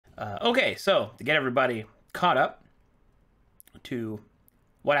Okay, so to get everybody caught up to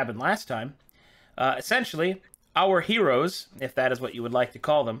what happened last time, essentially, our heroes, if that is what you would like to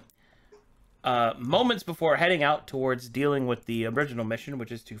call them, moments before heading out towards dealing with the original mission,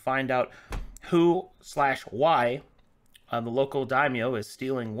 which is to find out who/why the local daimyo is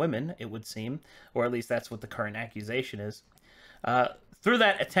stealing women, it would seem, or at least that's what the current accusation is. Through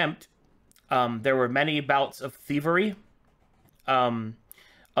that attempt, there were many bouts of thievery,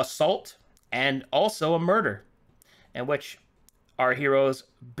 assault, and also a murder, in which our heroes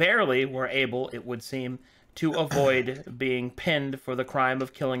barely were able, it would seem, to avoid being pinned for the crime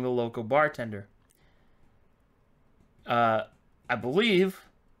of killing the local bartender. I believe,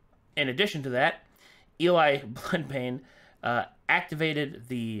 in addition to that, Eli Bloodbane activated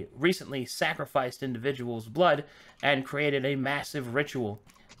the recently sacrificed individual's blood and created a massive ritual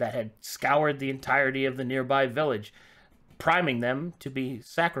that had scoured the entirety of the nearby village, priming them to be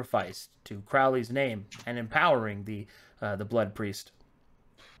sacrificed to Crowley's name and empowering the Blood Priest.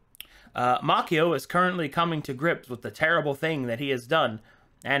 Machio is currently coming to grips with the terrible thing that he has done,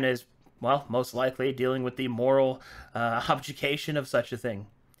 and is, well, most likely dealing with the moral objugation of such a thing.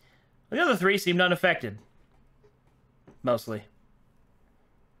 The other three seemed unaffected. Mostly.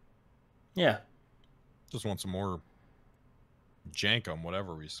 Yeah. Just want some more jank on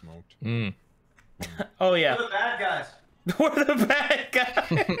whatever we smoked. Oh, yeah. We're the bad guys. We're the bad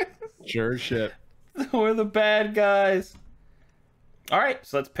guys. Sure shit. We're the bad guys. All right,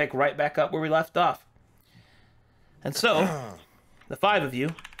 so let's pick right back up where we left off. And so, the five of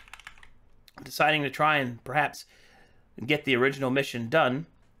you, deciding to try and perhaps get the original mission done,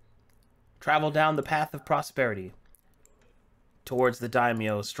 travel down the path of prosperity towards the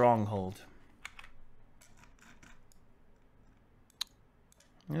daimyo stronghold.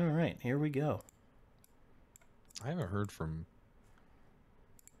 All right, here we go. I haven't heard from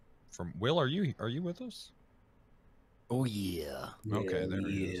Will. Are you with us? Oh yeah. Okay, there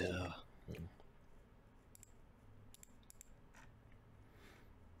he is.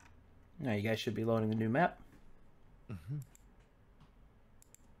 Now you guys should be loading the new map.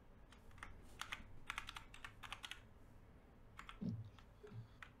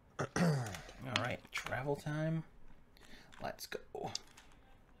 All right, travel time. Let's go.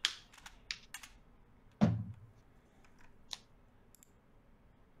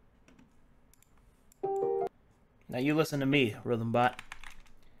 Now you listen to me, Rhythmbot.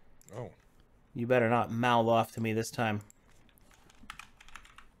 Oh. You better not mouth off to me this time.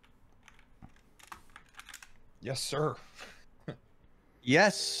 Yes, sir.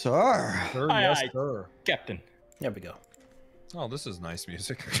 Yes, sir. Sir, Aye, yes, aye. sir. Captain. There we go. Oh, this is nice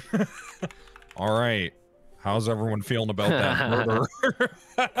music. All right. How's everyone feeling about that murder?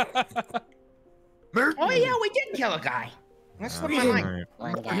 Oh yeah, we did kill a guy. That's what my mind.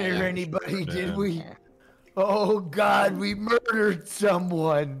 One guy. Murder anybody, did we? Yeah. Oh God, we murdered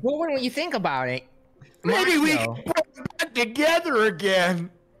someone. Well, when you think about it, Maybe we Mario- can put them back together again.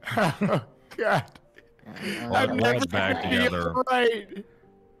 Oh God. All I'm never blood back gonna be together. right.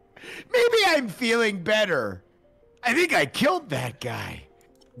 Maybe I'm feeling better. I think I killed that guy.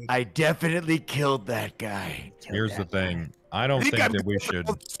 I definitely killed that guy. Here's the thing. I don't think I'm that we going should.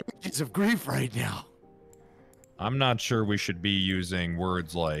 through stages of grief right now. I'm not sure we should be using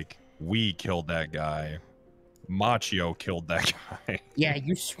words like "we killed that guy," "Machio killed that guy." Yeah,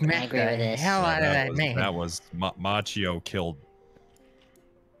 you smacked agree the with this. hell out of that was, man. That was Machio killed.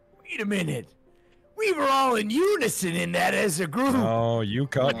 Wait a minute. We were all in unison in that as a group. Oh, you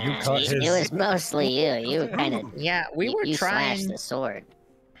cut his. It was mostly you. You kind of. Yeah, we were you trying. slashed the sword.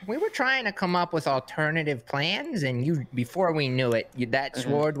 We were trying to come up with alternative plans, and you, before we knew it, that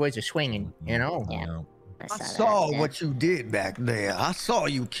sword was a swinging. You know. Yeah. I that, saw yeah. what you did back there. I saw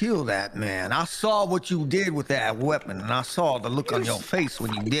you kill that man. I saw what you did with that weapon, and I saw the look on your face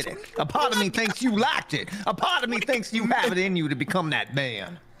when you did it. A part of me thinks you liked it. A part of me thinks you have it in you to become that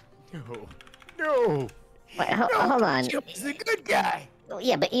man. No. Wait, hold on. He's a good guy. Oh,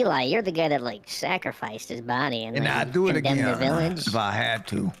 yeah, but Eli, you're the guy that like sacrificed his body and And then I'd do it condemned again the village. if I had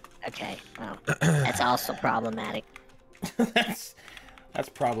to. Okay, well, that's also problematic. that's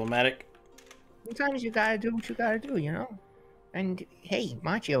problematic. Sometimes you gotta do what you gotta do, you know. And hey,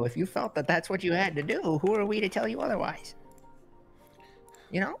 Machio, if you felt that that's what you had to do, who are we to tell you otherwise?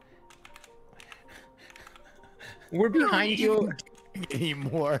 You know. We're behind you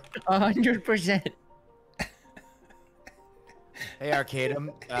Anymore. 100%. Hey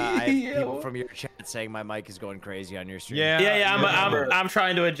Arcadum, I have people from your chat saying my mic is going crazy on your stream. Yeah. I'm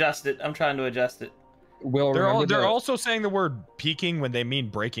trying to adjust it. Will, They're also saying the word peaking when they mean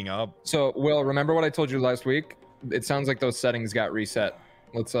breaking up. So, Will, remember what I told you last week? It sounds like those settings got reset.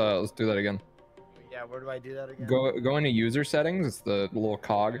 Let's do that again. Yeah, where do I do that again? Go into user settings. It's the little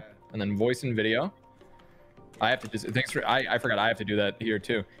cog, and then voice and video. I have to just I forgot I have to do that here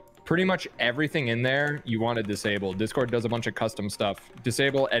too. Pretty much everything in there you want to disable. Discord does a bunch of custom stuff.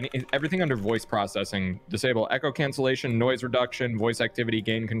 Disable everything under voice processing. Disable echo cancellation, noise reduction, voice activity,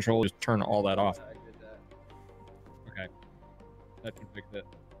 gain control. Just turn all that off. I did that. Okay, that should fix it.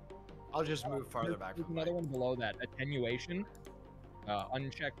 I'll just move farther back. There's From another one below that. Attenuation.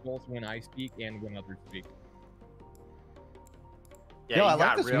 Uncheck both when I speak and when others speak. Yeah, Yo, you I like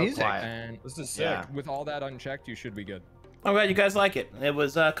got this real music. quiet. And This is sick. Yeah. with all that unchecked, you should be good. I'm glad you guys like it. It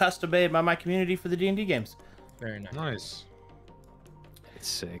was custom made by my community for the D&D games. Very nice. Nice. It's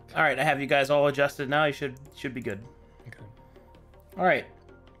sick. All right, I have you guys all adjusted now. You should be good. Okay. All right.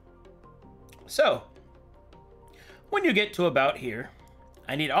 So, when you get to about here,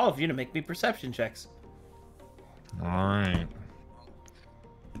 I need all of you to make me perception checks. All right.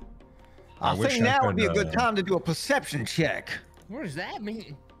 I wish think I now would be a could, good time to do a perception check. What does that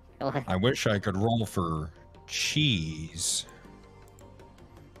mean? I wish I could roll for cheese.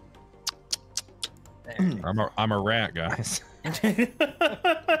 I'm a rat, guys.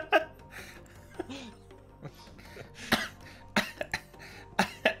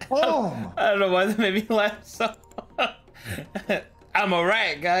 Oh, I don't know why that made me laugh so. I'm a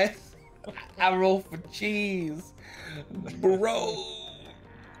rat, guys. I roll for cheese, bro.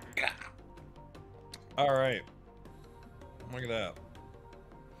 All right. Look at that.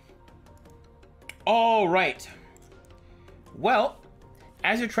 All right. Well,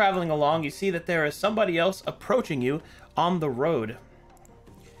 as you're traveling along, you see that there is somebody else approaching you on the road.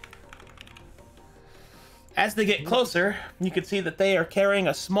 As they get closer, you can see that they are carrying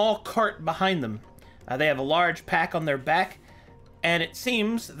a small cart behind them. They have a large pack on their back, and it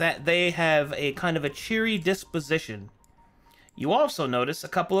seems that they have a kind of a cheery disposition. You also notice a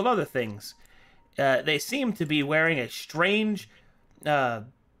couple of other things. They seem to be wearing a strange,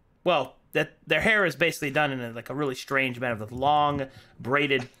 well, that their hair is basically done in like a really strange manner, with long,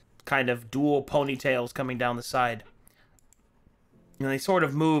 braided, kind of dual ponytails coming down the side. And they sort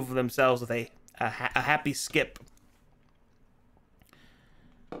of move themselves with a happy skip.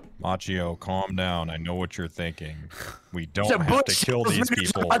 Machio, calm down. I know what you're thinking. We don't have to kill these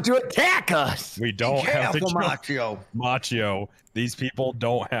people. To attack us. We don't have to careful, kill Machio. Machio. These people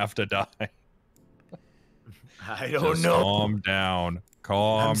don't have to die. I don't Just know. calm down.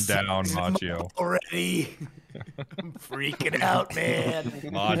 Calm down, Machio. Already. I'm freaking out, man.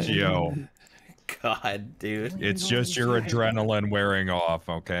 Machio. God, dude. It's just your adrenaline wearing off,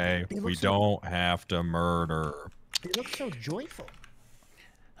 okay? We don't have to murder. They look so joyful.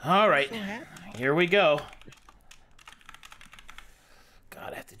 All right, So happy. here we go.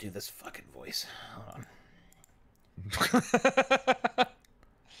 God, I have to do this fucking voice. Hold on.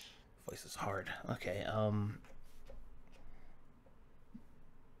 Voice is hard. Okay,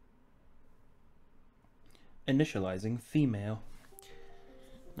 initializing female.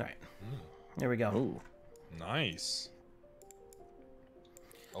 All right, there we go. Ooh. Nice.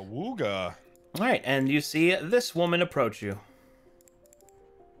 Awooga. All right, and you see this woman approach you.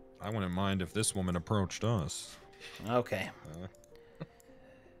 I wouldn't mind if this woman approached us. Okay.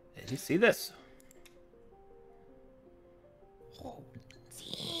 Did you see this? Oh,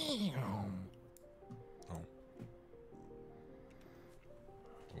 damn. Oh,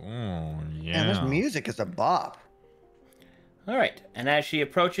 Man, this yeah. music is a bop. All right, and as she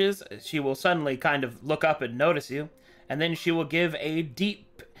approaches, she will suddenly kind of look up and notice you, and then she will give a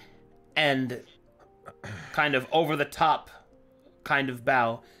deep and kind of over-the-top kind of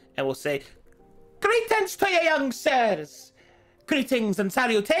bow, and will say, "Greetings to you, young sirs. Greetings and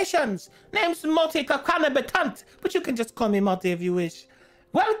salutations. Name's Monty Kakanabetant, but you can just call me Monty if you wish.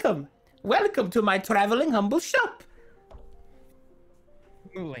 Welcome. Welcome to my traveling humble shop."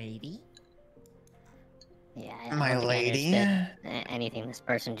 Lady. Yeah, I don't My think I lady. understood anything this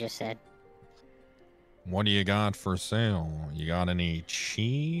person just said. What do you got for sale? You got any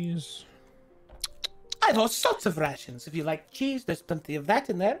cheese? I have all sorts of rations. If you like cheese, there's plenty of that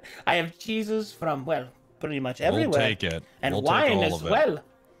in there. I have cheeses from, well, pretty much everywhere. We'll take it. And We'll take wine all as of it. well.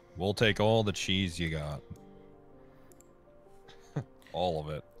 We'll take all the cheese you got. All of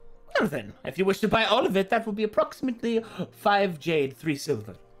it. Well then, if you wish to buy all of it, that will be approximately 5 jade, 3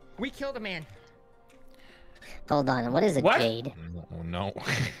 silver. We killed a man. Hold on, what is a What? jade? No.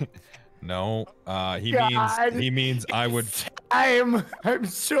 No. He God. means I would I'm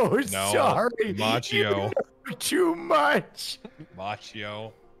so no sorry. Machio. Too much.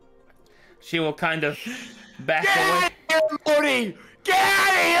 Machio. She will kind of back Get away. out of here, Moody! Get out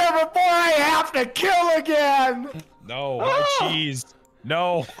of here before I have to kill again! No, my cheese.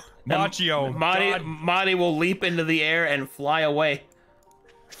 No, Machio. Marty will leap into the air and fly away.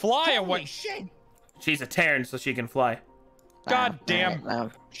 Fly Holy away. shit! She's a Terran, so she can fly. God damn. Alright,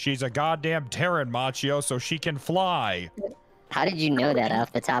 well, She's a goddamn Terran, Machio, so she can fly. how did you know that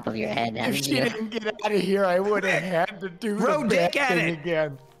off the top of your head? How If did she you... didn't get out of here, I would have had to do Throw the dick bad at thing it.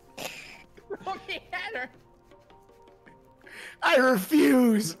 again. Okay, Heather. I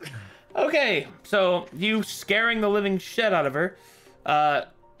refuse. Okay, so you scaring the living shit out of her.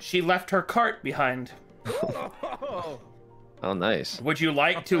 She left her cart behind. Oh, nice. Would you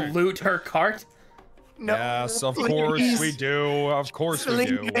like to loot her cart? No, Yes, of please. course we do. Of course we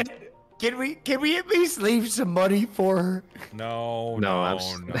do. Leave it. Can we at least leave some money for her? No, No, I'm no,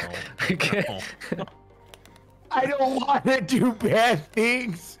 s- no. I can't. no. I don't want to do bad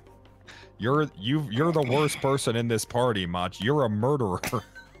things. You're the worst person in this party, Mach. You're a murderer.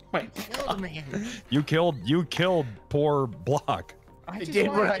 Wait, Oh, man. You killed poor Block. I did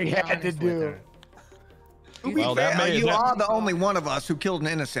wanted what I to be had to honest with do. her. To be Well, that fair, may- you that- are the only one of us who killed an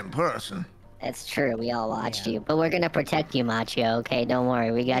innocent person. That's true. We all watched you, but we're gonna protect you, Machio. Okay, don't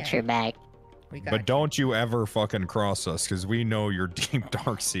worry. We got Yeah. your back. We got But don't you ever fucking cross us, because we know your deep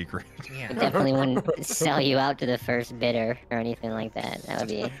dark secret. We Yeah. definitely wouldn't sell you out to the first bidder or anything like that. That would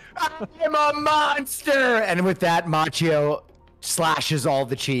be. I'm a monster. And with that, Machio slashes all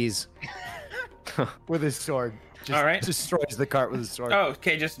the cheese with his sword. Just All right. destroys the cart with his sword. Oh,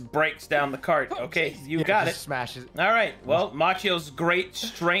 okay, just breaks down the cart. Okay, you got it. just Smashes. All right. Well, Machio's great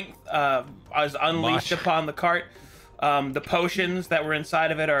strength is unleashed upon the cart. The potions that were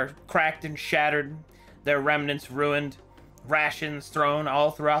inside of it are cracked and shattered. Their remnants ruined. Rations thrown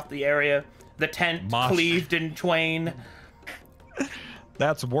all throughout the area. The tent cleaved in twain.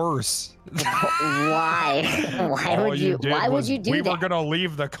 That's worse. Why? Why All would you? did Why would was you do we that? were gonna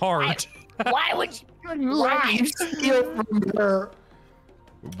leave the cart. Why would you? Why you steal from her?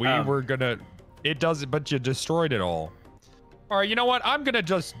 We were gonna. It does, but you destroyed it all. All right, you know what? I'm gonna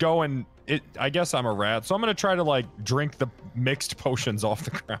just go and. I guess I'm a rat, so I'm gonna try to like drink the mixed potions off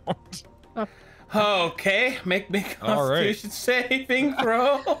the ground. Okay, make me a All right. Constitution saving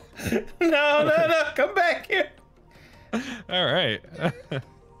throw. No, come back here. All right.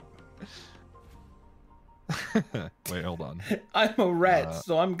 Wait, hold on. I'm a rat,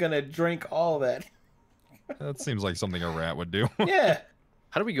 so I'm gonna drink all that. That seems like something a rat would do. Yeah.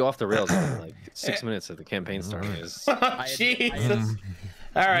 How do we go off the rails in like 6 minutes of the campaign starting? Is Jesus.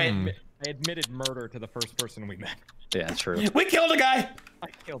 All right. I admitted murder to the first person we met. yeah, true. We killed a guy. I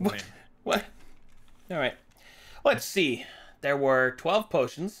killed him. What? All right. Let's see. There were 12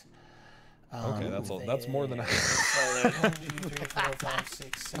 potions. Okay, that's more than I. So there's 1, 2, 3, 4, 5,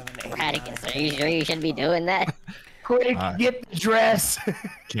 6, 7, 8. Radicus, are you sure you should be doing that? Quick, get the dress.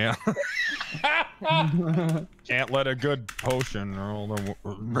 Can't. Can't let a good potion roll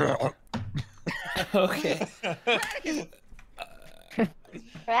the. Okay.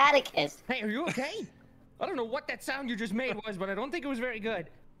 Radicus. Hey, are you okay? I don't know what that sound you just made was, but I don't think it was very good.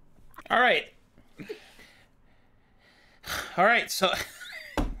 All right. All right. So,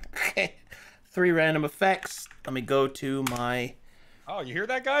 okay. 3 random effects. Let me go to my. Oh, you hear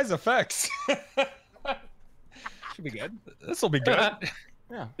that, guys? Effects. Should be good. This will be good.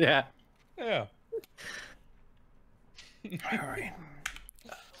 Yeah. Yeah. All right.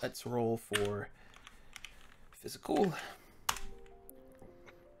 Let's roll for physical.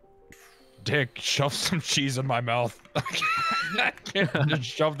 Dick, shove some cheese in my mouth. Just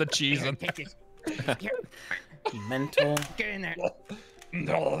shove the cheese in. Take this. Here, Mental. get in there.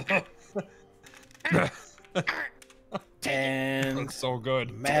 And Looks so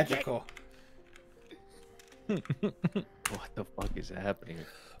good. magical. What the fuck is happening?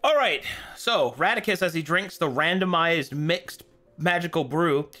 All right. So, Radicus, as he drinks the randomized mixed magical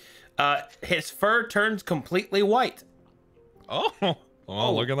brew, his fur turns completely white. Oh,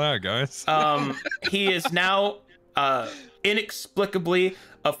 well, look at that, guys. He is now inexplicably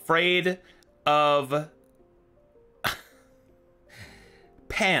afraid of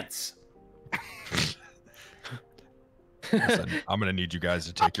pants. Listen, I'm gonna need you guys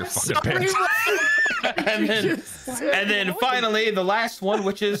to take your fucking pants. And then finally, the last one,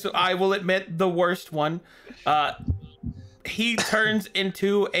 which is, I will admit, the worst one. He turns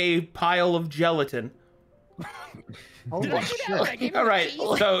into a pile of gelatin. Oh my shit. All right.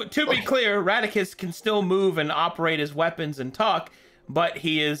 So to be clear, Radicus can still move and operate his weapons and talk, but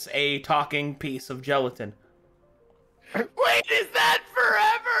he is a talking piece of gelatin. Wait, is that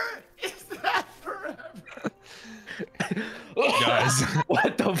forever? Is that forever? Guys,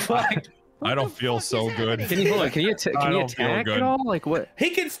 What the fuck? I don't feel so good. Can you hold on? Can you attack at all? Like what?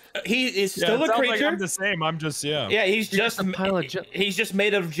 He can. He is Yeah, still it a sounds like creature. I'm the same. I'm just Yeah, he's just a pile of he's just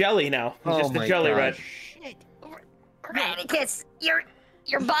made of jelly now. He's just a jelly rat. Shit. Radicus,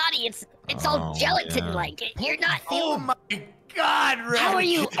 your body, it's all gelatin-like. You're not. Oh my God, Radicus. How are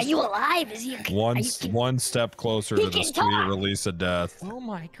you? Are you alive? Is he? one step closer He to the can sweet talk. release of death. Oh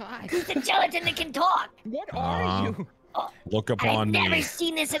my god. He's the gelatin that can talk. What are you? Look I've upon never me.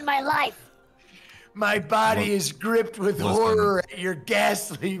 seen this in my life. My body is gripped with Listen. horror at your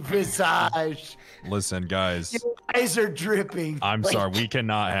ghastly visage. Listen, guys. Your eyes are dripping. I'm sorry. We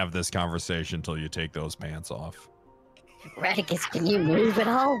cannot have this conversation until you take those pants off. Radicus, can you move at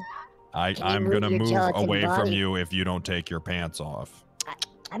all? I'm move gonna your move gelatin away from body? you if you don't take your pants off.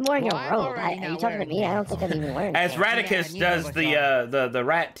 I'm wearing Well, a I'm robe. already Are you not talking to wearing me? I don't think I'm even wearing As pants. Radicus Yeah, does neither the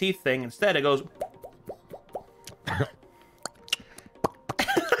rat teeth thing, instead it goes.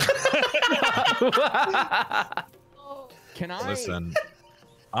 Can I? Listen,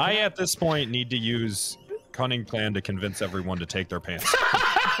 I at this point need to use cunning plan to convince everyone to take their pants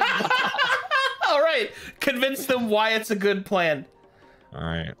off. All right, convince them why it's a good plan. All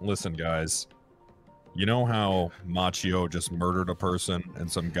right, listen, guys. You know how Machio just murdered a person and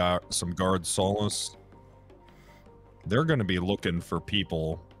some guards solace? They're going to be looking for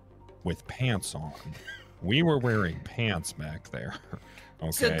people with pants on. We were wearing pants back there. Okay.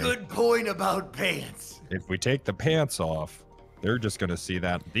 It's a good point about pants. If we take the pants off, they're just going to see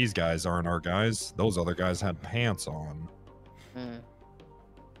that these guys aren't our guys. Those other guys had pants on.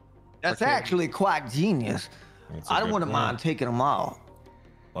 That's actually quite genius. That's a I good wouldn't plan. mind taking them off.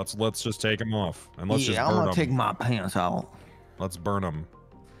 Let's just take them off and let's just I'm burn gonna them. take my pants off. Let's burn them.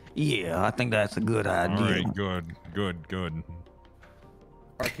 Yeah, I think that's a good All idea. right, good.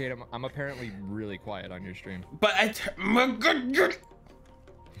 Arcadum, I'm apparently really quiet on your stream. But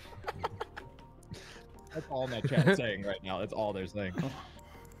That's all my chat's saying right now. That's all they're saying.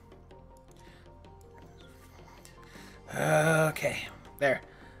 okay, there.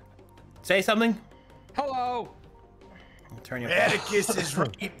 Say something. Hello. Turn your. Radicus is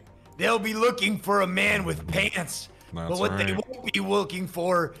right. They'll be looking for a man with pants. That's But what they right. won't be looking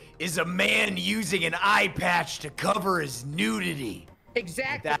for is a man using an eye patch to cover his nudity.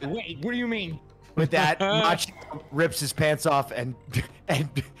 Exactly. Wait, what do you mean? With that, Machi rips his pants off and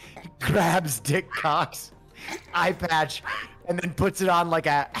grabs Dick Cock's eye patch and then puts it on like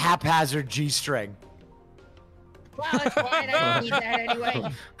a haphazard G-string. Well, it's fine. I don't need that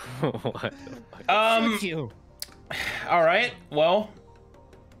anyway. What? Suits you. All right. Well,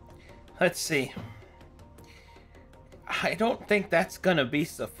 let's see. I don't think that's gonna be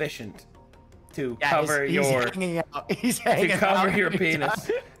sufficient to cover he's your hanging out. He's hanging to cover out your anytime.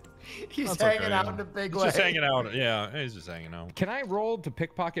 penis. He's That's hanging okay, out yeah. in a big He's way. just hanging out. Yeah, he's just hanging out. Can I roll to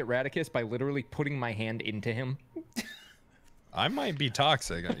pickpocket Radicus by literally putting my hand into him? I might be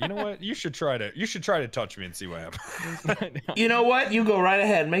toxic. You know what? You should try to touch me and see what happens. You know what? You go right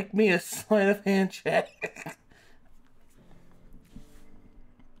ahead. Make me a sleight of hand check.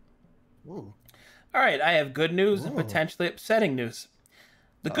 Ooh. All right, I have good news and potentially upsetting news.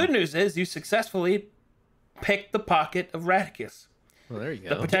 The good news is you successfully picked the pocket of Radicus. Well, there you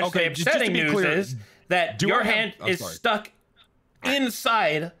The go. potentially Okay, just to upsetting be news clear, is that do your I have- hand I'm is sorry. stuck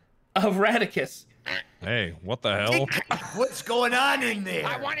inside of Radicus. Hey, what the hell? What's going on in there?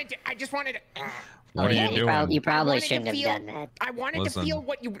 I just wanted to. What are you doing? You probably wanted to shouldn't have feel- done that. I wanted Listen. to feel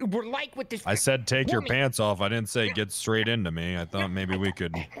what you were like with this. I said take your woman. pants off. I didn't say get straight into me. I thought maybe we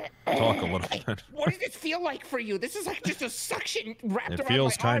could talk a little bit. What does this feel like for you? This is like just a suction wrapped It around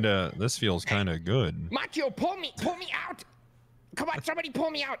feels my arm. this feels kind of good. Machio, pull me out. Come on, somebody pull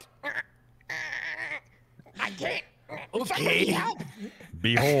me out. I can't. Somebody Okay. help.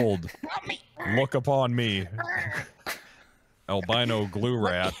 Behold, Help me. look upon me, albino glue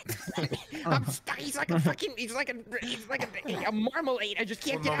rat. I'm stuck. He's like a marmalade. I just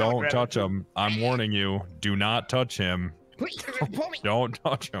can't get out. Don't touch him. I'm warning you. Do not touch him. Please, just pull me. Don't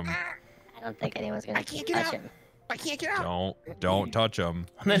touch him. I don't think anyone's gonna I can't get touch out. him. I can't get out. Don't touch him.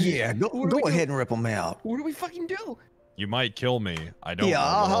 Yeah, go What do we do? ahead and rip them out. What do we fucking do? You might kill me. I don't Yeah, know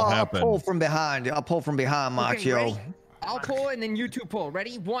what'll I'll pull happen. from behind. I'll pull from behind, Okay, Macho. ready? I'll pull and then you two pull.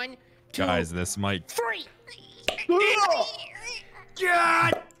 Ready? 1, 2, Guys, this might 3. God!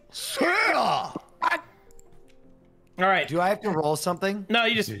 Yeah. All right. Do I have to roll something? No,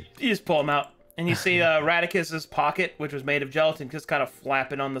 you just pull him out, and you see Radicus's pocket, which was made of gelatin, just kind of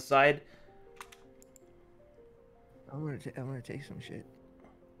flapping on the side. I'm gonna take some shit.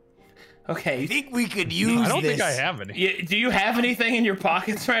 Okay. I think we could use I don't this. think I have any. Do you have anything in your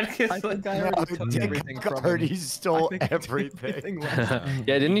pockets, Radicus? I think I already took everything from him. Already stole I think I took everything. everything last time.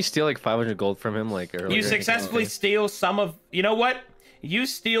 Yeah, didn't you steal like 500 gold from him like earlier? You successfully steal some of. You know what? You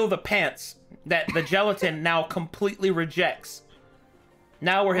steal the pants that the gelatin now completely rejects.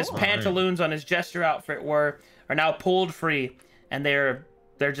 Now, where his pantaloons on his jester outfit are now pulled free, and they're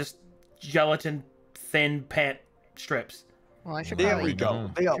just gelatin thin pant strips. Well, I should There probably we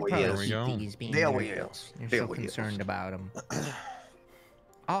go. There should we probably is. we go. keep these being There you're we so- is. You're There so we is. concerned about them.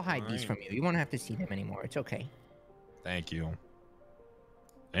 I'll hide these from you. You won't have to see them anymore. It's okay. Thank you.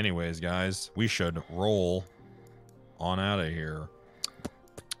 Anyways, guys, we should roll on out of here.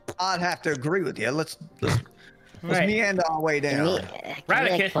 I'd have to agree with you. Let's Right. meander our way Can we, down. can we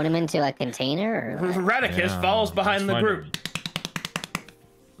Radicus. like, put him into a container? Or what? Radicus Yeah, falls behind the let's group.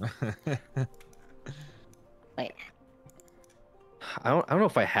 Wait, I don't know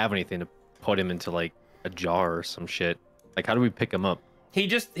if I have anything to put him into like a jar or some shit. Like, how do we pick him up? He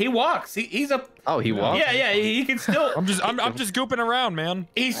walks. He's a. Oh, he walks. Yeah. He can still. I'm just gooping around, man.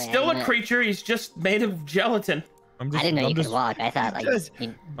 He's Oh, yeah, still a yeah. creature. He's just made of gelatin. I'm just, I didn't know I'm you just, could walk. I thought like Just-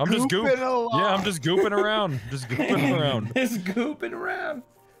 you- I'm just Gooping along. Yeah, I'm just gooping around. Just gooping around. He's gooping around.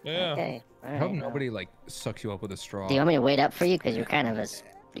 Yeah. okay. I All hope right, nobody like sucks you up with a straw. Do you want me to wait up for you? Because you're kind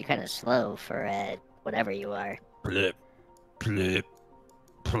of slow for whatever you are. Blip, blip,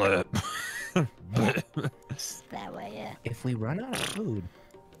 blip. It's that way, yeah. If we run out of food,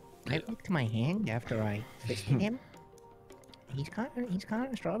 I look to my hand after I fisted him. He's kind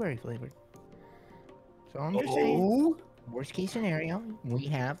of strawberry flavored. So I'm just saying, Oh, worst case scenario, we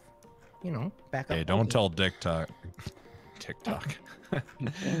have, backup. Hey, don't cookies. tell TikTok.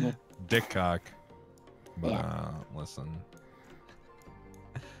 Dickcock. But Yeah. listen.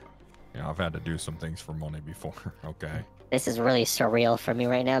 Yeah, I've had to do some things for money before. Okay. This is really surreal for me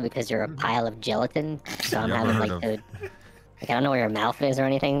right now because you're a pile of gelatin. So I'm You ever having heard like I don't know where your mouth is or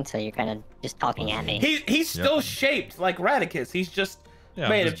anything. So you're kind of just talking at me. He's still shaped like Radicus. He's just Yeah,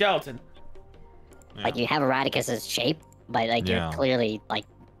 made just- of gelatin. Yeah. Like you have a Radicus's shape, but like Yeah. you're clearly like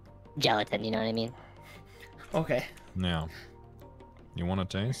gelatin. You know what I mean? Okay. Yeah. You want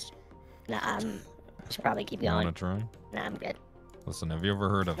to taste? Nah, should probably keep You going. want to try? Nah, I'm good. Listen, have you ever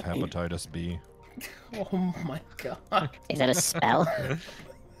heard of hepatitis B? Oh my god. Is that a spell?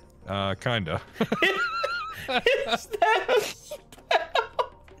 Kinda. Is that a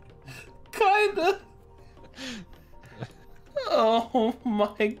spell? Kinda. Oh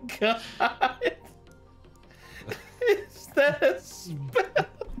my god. Is that a spell?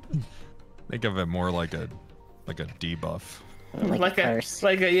 Think of it more like a debuff. Like a curse.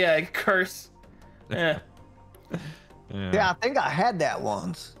 a curse. Yeah. yeah, I think I had that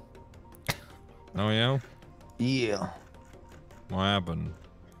once. Oh yeah? Yeah. What happened?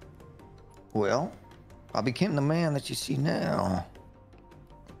 Well, I became the man that you see now.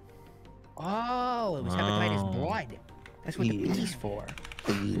 Oh, it was hepatitis Oh. blood. That's what the Yeah. B's for.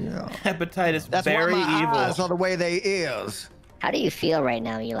 Yeah. Hepatitis That's very why my evil. eyes are the way they is. How do you feel right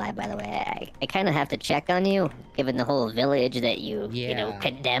now, Eli? By the way, I kind of have to check on you, given the whole village that you Yeah.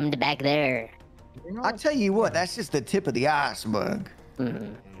 condemned back there. I tell you what, that's just the tip of the iceberg.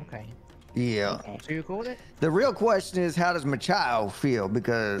 Mhm. Okay. Yeah. Okay. So you're cool with it? The real question is, how does Machado feel?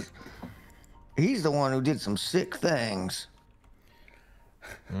 Because he's the one who did some sick things.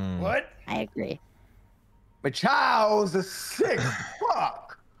 What? I agree. Machado's a sick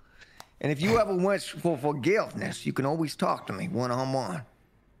fuck. And if you ever wish for forgiveness, you can always talk to me one-on-one.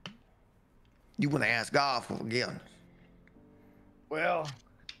 You want to ask God for forgiveness. Well,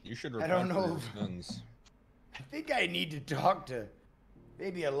 You should I don't know. sins. I think I need to talk to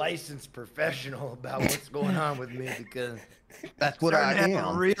maybe a licensed professional about what's going on with me because That's what I starting to have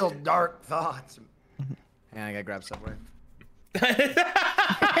am. real dark thoughts. And I gotta grab Subway.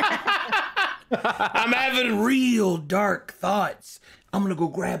 I'm having real dark thoughts. I'm gonna go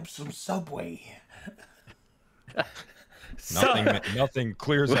grab some Subway. Nothing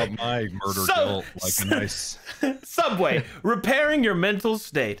clears up my murder guilt like a nice. Subway, repairing your mental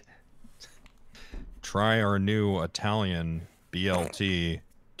state. Try our new Italian BLT.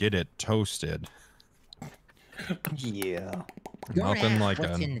 Get it toasted. Yeah. Don't Nothing ask like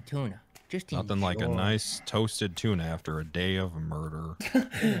what's a in the tuna. Just nothing like a enjoy. nice toasted tuna after a day of murder.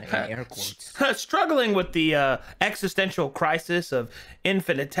 Air quotes. Struggling with the existential crisis of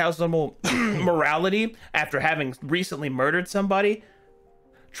infinitesimal morality after having recently murdered somebody,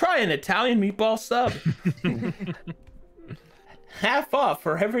 try an Italian meatball sub. Half off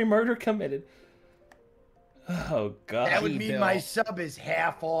for every murder committed. Oh, God. That would mean my sub is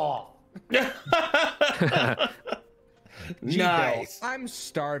half off. Gee, Nice. Bill, I'm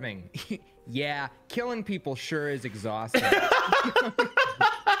starving. Yeah, killing people sure is exhausting.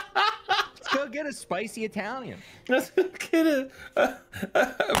 Let's go get a spicy Italian. Let's get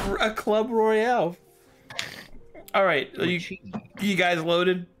a Club Royale. All right, you guys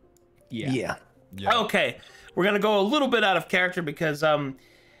loaded? Yeah. Okay, we're gonna go a little bit out of character because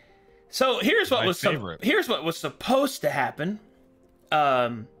so here's what was supposed to happen.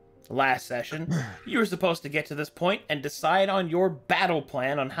 Last session, you were supposed to get to this point and decide on your battle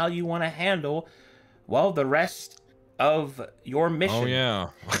plan on how you want to handle, well, the rest of your mission. Oh yeah.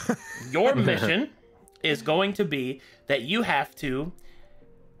 Your mission is going to be that you have to.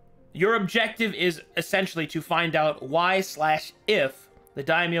 Your objective is essentially to find out why/if the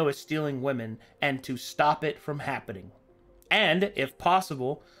daimyo is stealing women and to stop it from happening. And, if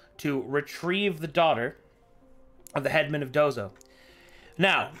possible, to retrieve the daughter of the headman of Dozo.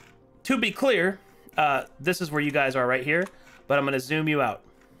 Now, to be clear, this is where you guys are right here, but I'm going to zoom you out.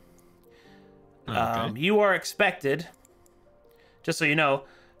 Okay. You are expected, just so you know,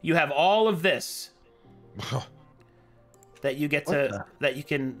 you have all of this that you get to that you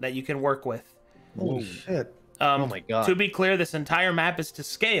can work with. Holy shit. Oh my god. To be clear, this entire map is to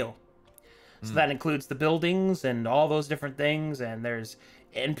scale. So that includes the buildings and all those different things, and there's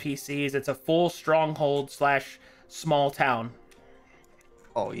NPCs. It's a full stronghold / small town.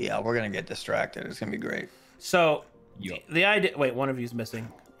 Oh yeah, we're gonna get distracted. It's gonna be great. So the idea. Wait, one of you's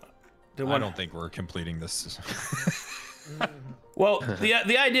missing. I don't think we're completing this. Well,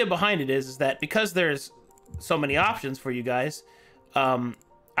 the idea behind it is that because there's so many options for you guys, I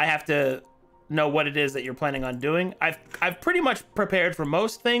have to know what it is that you're planning on doing. I've pretty much prepared for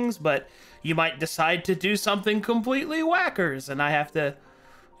most things, but you might decide to do something completely whackers, and I have to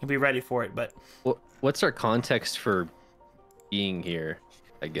be ready for it. But What's our context for being here?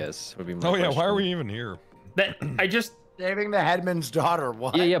 I guess would be my Oh yeah, why question. are we even here? that I just Saving the headman's daughter.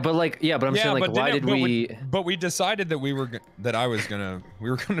 What? Yeah, but I'm saying, like, why did we? But we decided that we were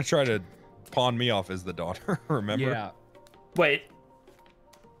gonna try to pawn me off as the daughter. Remember? Yeah. wait.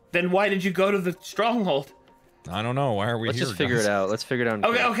 Then why did you go to the stronghold? I don't know. Why are we Let's here? just figure guys? it out. Let's figure it out.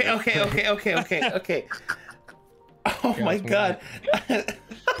 Okay. Oh my god.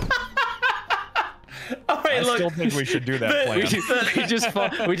 All right, I look. still think we should do that plan.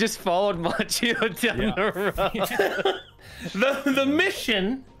 we just followed Machio down the road. The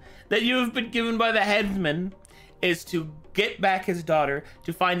mission that you have been given by the headman is to get back his daughter,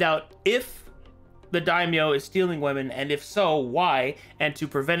 to find out if the daimyo is stealing women, and if so, why, and to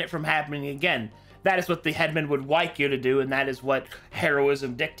prevent it from happening again. That is what the headman would like you to do, and that is what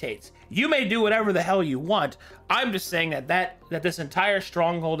heroism dictates. You may do whatever the hell you want. I'm just saying that this entire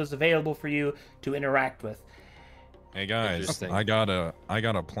stronghold is available for you to interact with. Hey guys, Interesting. I got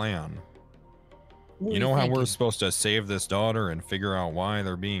a plan. You know how we're supposed to save this daughter and figure out why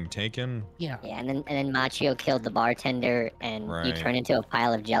they're being taken? Yeah. Yeah, and then Machio killed the bartender, and you Right. turned into a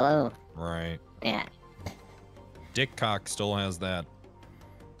pile of jello. Right. Yeah. Dick Cock still has that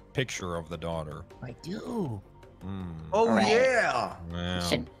picture of the daughter. I do. Mm. Oh Right. yeah. Well,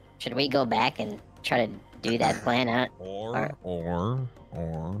 Should we go back and try to do that plan out? or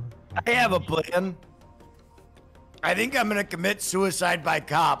I have a plan. I think I'm gonna commit suicide by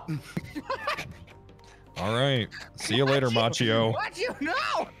cop. all right. See you later, Machio. What you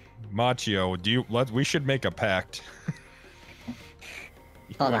know? Machio, we should make a pact.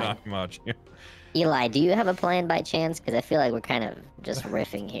 Hold You on. and I, Machio. Eli, do you have a plan by chance? Because I feel like we're kind of just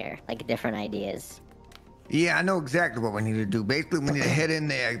riffing here, like different ideas. Yeah, I know exactly what we need to do. Basically, we need to head in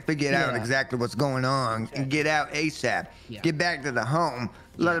there, figure out exactly what's going on, and get out ASAP. Yeah. Get back to the home,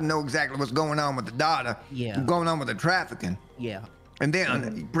 let them know exactly what's going on with the daughter, Yeah. what's going on with the trafficking, Yeah. and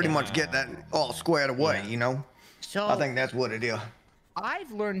then pretty much get that all squared away, you know? So I think that's what it is.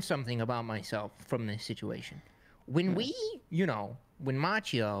 I've learned something about myself from this situation. When we, when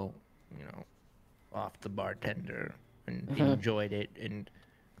Machio, off the bartender and enjoyed it and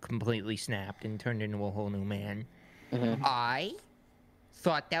completely snapped and turned into a whole new man, I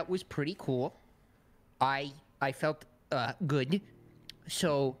thought that was pretty cool. I felt good.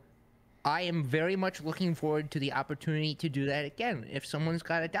 So I am very much looking forward to the opportunity to do that again. If someone's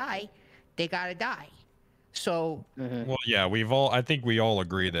got to die, they got to die. So Well, yeah, I think we all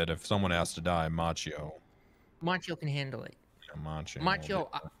agree that if someone has to die, Machio. Machio can handle it. Machio. Machio,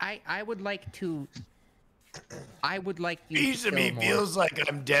 I would like to. I would like you Piece to of me kill more. feels like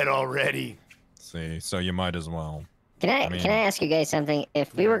I'm dead already. See, so you might as well. Can I mean- can I ask you guys something?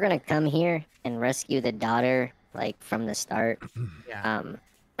 If we were gonna come here and rescue the daughter, like from the start, Yeah.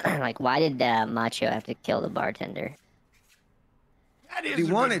 like why did Macho have to kill the bartender? That is He a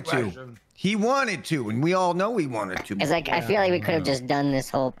good wanted to. question. He wanted to, and we all know he wanted to. It's like I feel like we could have just done this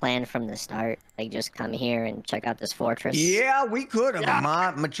whole plan from the start. Like just come here and check out this fortress. Yeah, we could have.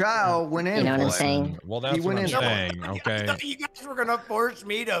 Yeah. My child went in. You know what for I'm it. saying? Well, that's what went I'm in- saying. I Okay. thought you guys were gonna force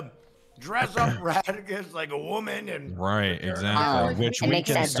me to dress up Radicus like a woman and. Right. Oh, Exactly. Which it we makes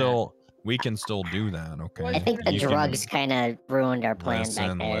can sense. still do that. Okay. I think the You can- drugs kind of ruined our plan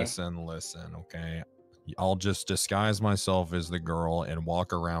Listen, back there. listen. Okay. I'll just disguise myself as the girl and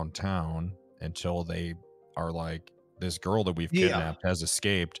walk around town until they are like, this girl that we've Yeah. kidnapped has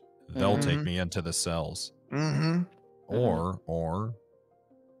escaped. They'll take Mhm. me into the cells. Mm-hmm. Or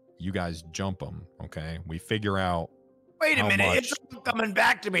you guys jump them. Okay. We figure out. Wait a How minute, much? it's all coming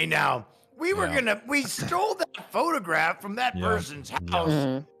back to me now. Yeah. We stole that photograph from that Yeah. person's house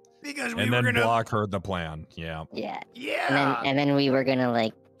Mhm. because we And were then gonna. Block heard the plan. Yeah. Yeah. Yeah. And then we were gonna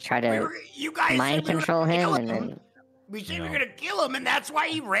like try to You guys mind said we were control gonna him, kill and then We said we Yeah. were gonna kill him, and that's why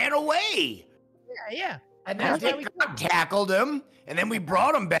he ran away. Yeah. And I then don't we tackled him, and then we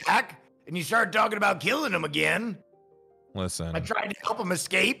brought him back, and you started talking about killing him again. Listen. I tried to help him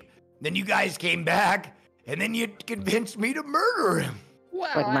escape. Then you guys came back, and then you convinced me to murder him. Well,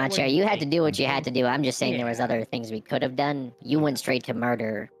 look, I Macho, wouldn't you had to say- do what you had to do. I'm just saying there was Yeah. other things we could have done. You went straight to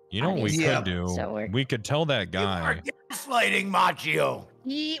murder. You know what we obviously, Yeah. could do? so we're- We could tell that You are guy. gaslighting Machio.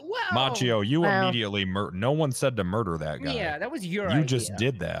 Well, Machio, you Well- immediately no one said to murder that guy. Yeah, that was your you idea. just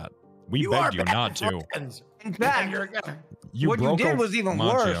did that. We You begged are you bad not to. friends. In fact, You what you broke did a, was even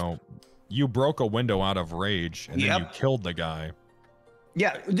Machio, You broke a window out of rage and then you Yep. killed the guy.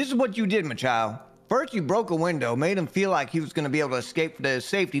 yeah, this is what you did, my child. First, you broke a window, made him feel like he was going to be able to escape to his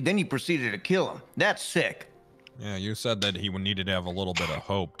safety. Then you proceeded to kill him. That's sick. Yeah, you said that he would needed to have a little bit of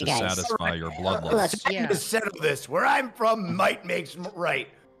hope to Guys. satisfy your Look, bloodlust. Yeah. To settle this, where I'm from, might makes right.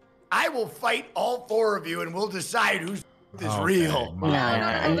 I will fight all four of you, and we'll decide who's is Okay, real. No,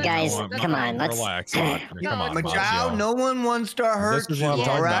 guys, Come on, come on, let's- relax. Come on, My child, Machio. no one wants to hurt This is you, what I'm all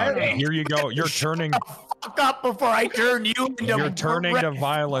talking right? about. Here you go. You're turning. Fuck up before I turn you into. You're turning to red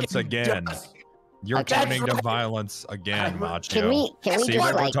violence fucking again. dust. You're Okay. turning to That's right. violence again, Machio. Can we See just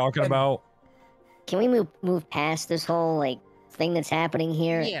what we're like talking about? can we move past this whole like thing that's happening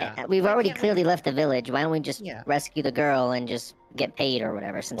here? Yeah. We've Why already can't we- clearly left the village. Why don't we just Yeah. rescue the girl and just get paid or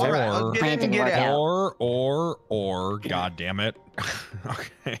whatever? Since All our right, Or- let's get plan in and didn't get work out. out. Or, god damn it.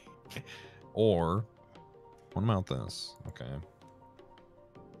 Okay. Or, what about this? Okay.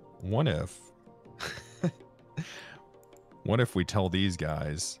 What if, what if we tell these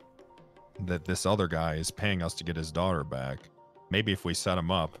guys that this other guy is paying us to get his daughter back? Maybe if we set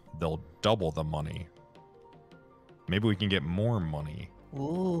him up, they'll double the money. Maybe we can get more money.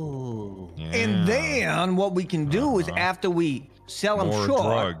 Ooh. Yeah. And then what we can do is Uh-huh. after we sell him More short,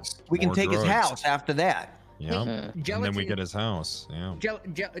 drugs. we can More take his drugs. house after that. Yeah. Mhm. And then we Gelatin- get his house. Yeah.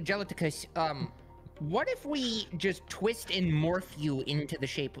 Gelaticus, what if we just twist and morph you into the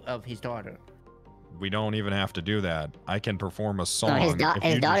shape of his daughter? We don't even have to do that. I can perform a No, song. his, if you his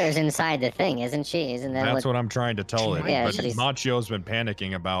just- daughter's inside the thing, isn't she? Isn't that That's what I'm trying to tell him. Yeah, but but he's- Machio's been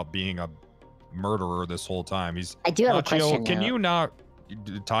panicking about being a murderer this whole time. He's I do have a Machio, question. can though. you not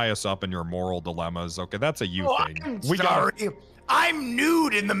tie us up in your moral dilemmas? Okay, that's a you Oh, thing. I'm We got sorry. I'm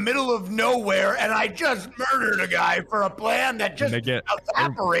nude in the middle of nowhere, and I just murdered a guy for a plan that just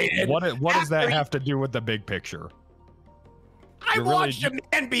evaporated. what does that after he- have to do with the big picture? I You're really- watched a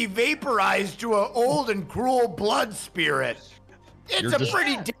man be vaporized to an old and cruel blood spirit. It's You're a just-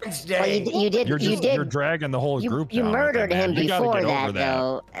 pretty dense Well, day. You're dragging the whole group you down. with murdered it, man. him You gotta before get that, over that.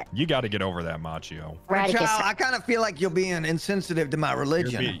 though. You got to get over that, Machio. Radicus, Child, I kind of feel like you're being insensitive to my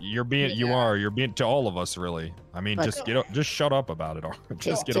religion. You're being to all of us, really. I mean, Look- just shut up about it.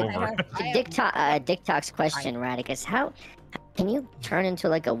 Just get over it. To Dick Talk's question, Radicus, how can you turn into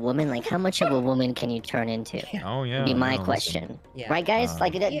like a woman? Like, how much of a woman can you turn into? Oh yeah. Would be my no, listen. question, Yeah. right, guys?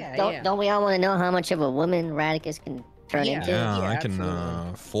 Like, yeah, don't yeah. don't we all want to know how much of a woman Radicus can turn Yeah. into? Yeah, Yeah, I can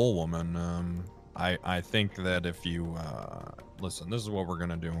absolutely. full woman. I think that if you listen, this is what we're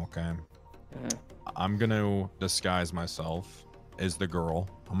gonna do, okay? Mhm. I'm gonna disguise myself as the girl.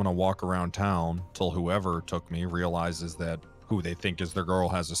 I'm gonna walk around town till whoever took me realizes that who they think is the girl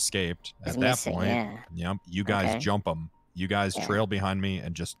has escaped. Is At that missing, point, yeah. yep, you guys Okay. jump them. You guys Yeah. trail behind me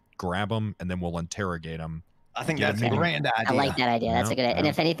and just grab them, and then we'll interrogate them. I think Get that's a him in. grand idea. I like that idea. That's a Yeah, good idea. And yeah.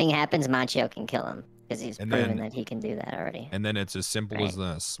 if anything happens, Machio can kill him because he's And proven then- that he can do that already. And then it's as simple as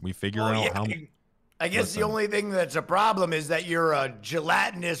this: we figure Well, out yeah, how. I guess Listen. the only thing that's a problem is that you're a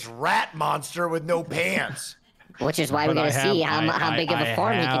gelatinous rat monster with no pants. Which is why we're But I gonna see have- how big of I a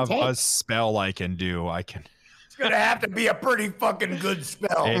form he can have take. a spell I can do. I can. It's gonna have to be a pretty fucking good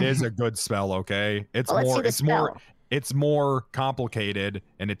spell. It is a good spell, okay? It's Well, let's more. see the It's more. spell. it's more complicated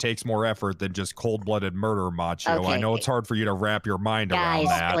and it takes more effort than just cold-blooded murder, Machio. I Okay. know it's hard for you to wrap your mind around Guys,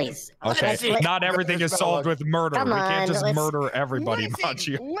 that. please. Okay, Let's- not everything is solved with murder. Come We can't on, just let's- murder everybody, Listen,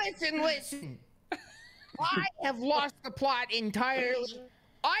 Machio. listen. I have lost the plot entirely.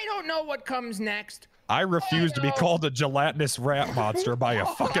 I don't know what comes next. I refuse to be called a gelatinous rat monster by a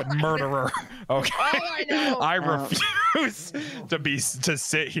fucking murderer. Okay, I know. I refuse to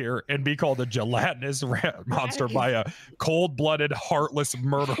sit here and be called a gelatinous rat monster by a cold-blooded, heartless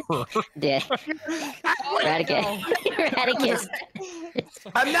murderer. Yeah. Radicus. Radicus.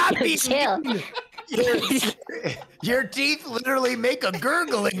 I'm not being Chill. Your teeth literally make a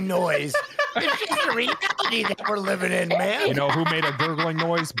gurgling noise. It's just a reality that we're living in, man. You know who made a gurgling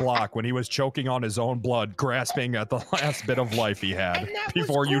noise? Block, when he was choking on his own blood, grasping at the last bit of life he had And that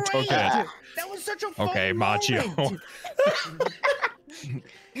before was you great. took it. That was such a fun Okay, Machio. moment.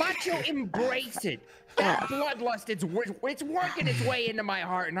 Machio, embrace it. That bloodlust, it's working its way into my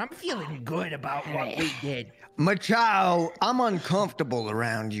heart, and I'm feeling good about what we did. Machado, I'm uncomfortable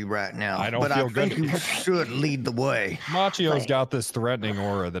around you right now. I don't but feel I think good. you should lead the way. Machio's got this threatening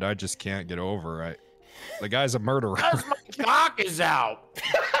aura that I just can't get over. The guy's a murderer. Because my cock is out.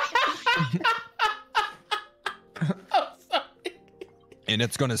 And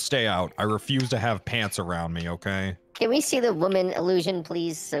it's gonna stay out. I refuse to have pants around me, okay? Can we see the woman illusion,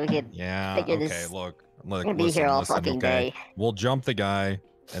 please, so we can Yeah, figure okay, this? look, We're gonna be here all fucking day. We'll jump the guy,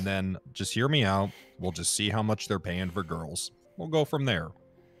 and then just hear me out. We'll just see how much they're paying for girls. We'll go from there.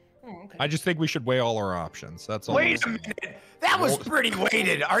 Oh, okay. I just think we should weigh all our options. That's all. Wait a minute. That was pretty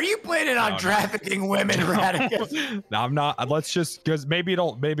weighted. Are you planning on No. trafficking women, Radicus? No, I'm not. Let's just, because maybe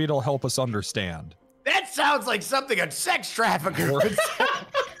it'll help us understand. That sounds like something a sex trafficker would say.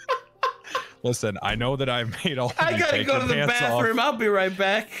 Listen, I know that I made all of I you gotta take go your to the pants bathroom. off. I'll be right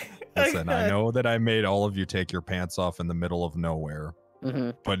back. Listen, I know that I made all of you take your pants off in the middle of nowhere,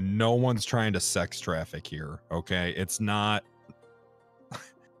 Mm-hmm. but no one's trying to sex traffic here, okay? It's not.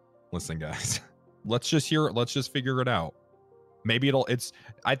 Listen, guys, let's just figure it out. Maybe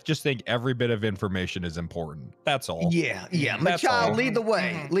I just think every bit of information is important. That's all. Yeah. That's Machado, all. lead the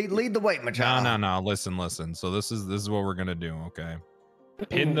way. Lead the way, Machado. No. Listen. So this is what we're gonna do, okay?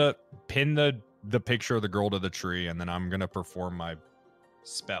 Pin the picture of the girl to the tree, and then I'm gonna perform my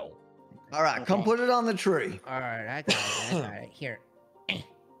spell. All right, come put it on the tree. All right, I got it. Here.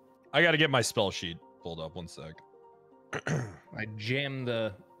 I gotta get my spell sheet pulled up. 1 sec. I jam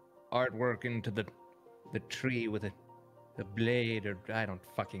the artwork into the tree with a blade, or I don't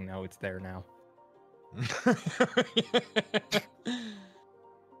fucking know. It's there now.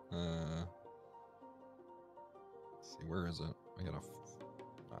 Let's see, where is it? I gotta.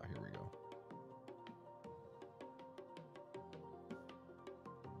 Here we go.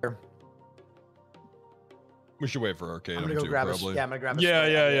 We should wait for Arcadum I'm gonna go too, grab probably. I'm gonna grab a Yeah.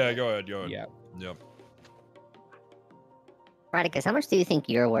 skull. Go ahead. Yeah. Yep. Radicus, how much do you think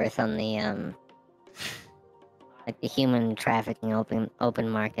you're worth on the like the human trafficking open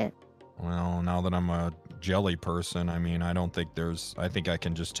market? Well, now that I'm a jelly person, I mean, I don't think I think I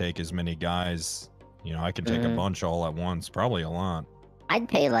can just take as many guys. You know, I can take a bunch all at once. Probably a lot. I'd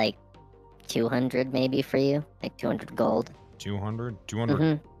pay like 200 maybe for you, like 200 gold. 200?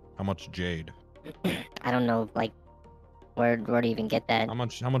 Mm-hmm. How much jade? I don't know, like where do you even get that? How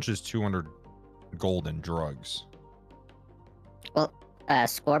much is 200 gold in drugs? Well,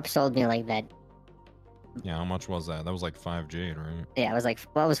 Scorp sold me like that. Yeah, how much was that? That was like 5 jade, right? Yeah, it was like,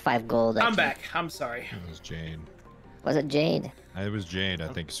 well, it was 5 gold. I I'm think. back. I'm sorry. It was jade. Was it jade? It was jade, I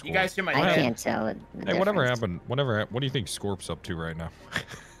think. Scorp. You guys hear my I head? can't tell it. Hey, whatever happened? What do you think Scorp's up to right now?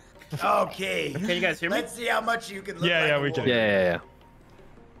 Okay. Can you guys hear me? Let's see how much you can look Yeah, like yeah, a we can. wolf. Yeah.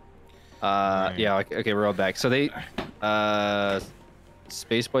 Right. Yeah. Okay, we're all back. So they,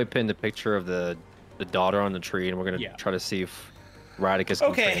 Spaceboy pinned a picture of the daughter on the tree, and we're gonna Yeah. try to see if Radicus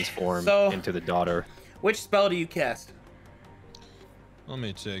can Okay, transform so- into the daughter. Which spell do you cast? Let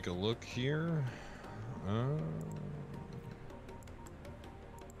me take a look here.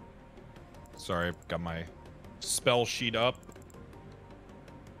 Sorry, I've got my spell sheet up.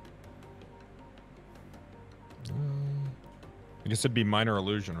 I guess it'd be minor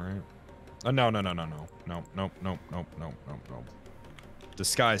illusion, right? No.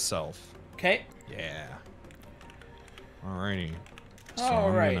 Disguise self. Okay. Yeah. Alrighty.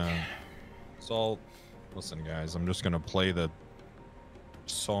 All right. Listen, guys, I'm just gonna play the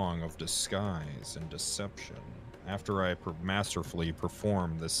song of disguise and deception. After I masterfully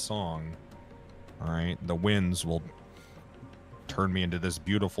perform this song, all right, the winds will turn me into this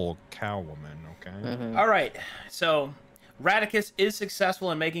beautiful cow woman. Okay. Mhm. All right. So, Radicus is successful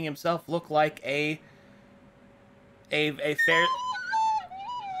in making himself look like a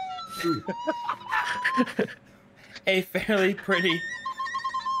a fairly pretty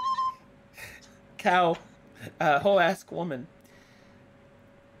cow, hoe-ass woman,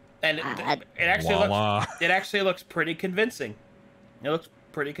 and it actually looks pretty convincing. It looks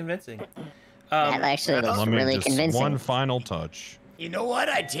pretty convincing. That actually looks really convincing. One final touch. You know what?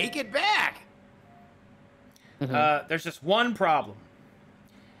 I take it back. There's just one problem.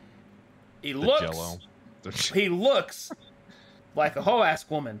 He looks like a hoe-ass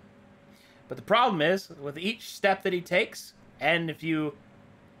woman. But the problem is, with each step that he takes, and if you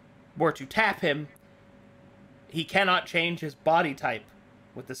were to tap him, he cannot change his body type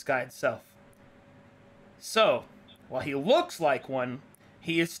with this guy itself. So, while he looks like one,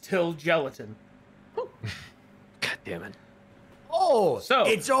 he is still gelatin. God damn it. Oh, So-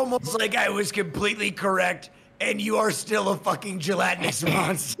 it's almost like I was completely correct, and you are still a fucking gelatinous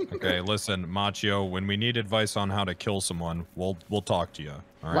monster. Okay, listen, Machio, when we need advice on how to kill someone, we'll talk to you.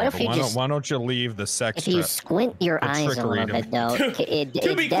 All What right, if but you why don't you leave the sex If you squint your eyes a trickery little to- bit, though,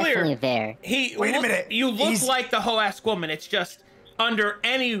 it's be clear, definitely there. Wait a minute. You look He's- like the hoe-ass woman. It's just under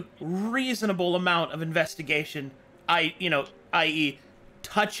any reasonable amount of investigation, i.e.,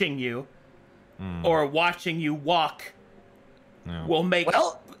 touching you or watching you walk, Yeah. will make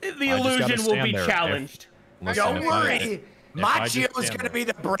Well, the just gotta illusion will stand be there. challenged. Listen, Don't if worry. if I just Machio's stand gonna there- be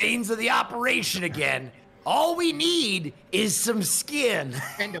the brains of the operation again. All we need is some skin.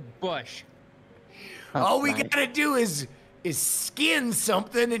 And a bush. All we my- gotta do is skin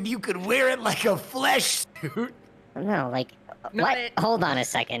something, and you could wear it like a flesh suit. No, like, Not what? it. Hold on a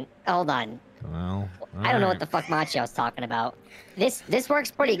second. Hold on. Well, I don't know what alright. the fuck Machio's talking about. This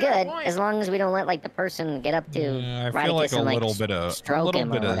works pretty You got a good point. as long as we don't let like the person get up to Yeah, I feel like Radicus a and like little bit of stroke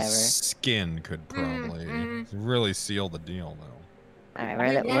him or whatever. skin could probably really seal the deal, though. All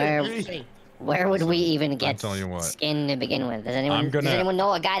right, where would we even get tell you what. skin to begin with? Does I'm gonna- anyone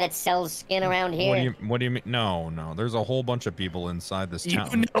know a guy that sells skin around here? What do you mean? No, there's a whole bunch of people inside this You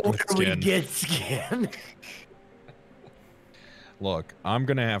town know with where we skin. get skin. Look, I'm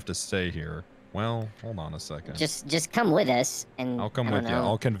gonna have to stay here. Well, hold on a second. Just come with us and I'll come I don't with you. know,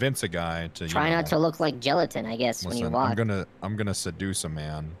 I'll convince a guy to try not to look like gelatin, I guess, when you Listen, walk. I'm gonna seduce a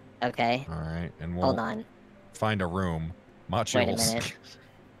man. Okay, All right, and we'll hold on. find a room. Macho Wait a will minute.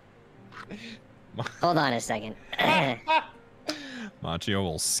 Hold on a second. Machio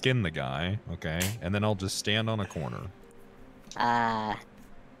will skin the guy, okay, and then I'll just stand on a corner.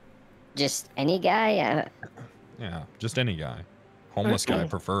 Just any guy? Yeah, just any guy. Homeless guy,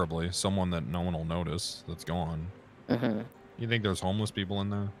 preferably. Someone that no one will notice that's gone. Mhm. You think there's homeless people in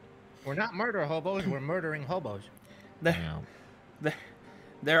there? We're not murder hobos, we're murdering hobos. Yeah.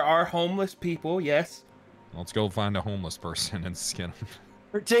 There are homeless people, yes. Let's go find a homeless person and skin him.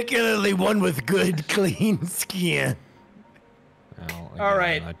 Particularly one with good, clean skin. Well, All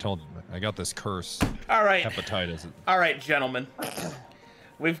right. I got this curse. All right. Hepatitis. All right, gentlemen.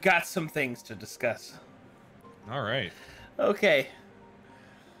 We've got some things to discuss. All right. Okay.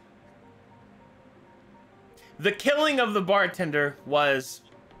 The killing of the bartender was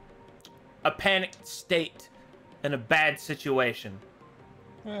a panicked state and a bad situation.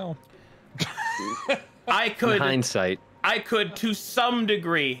 Well, I In could hindsight, to some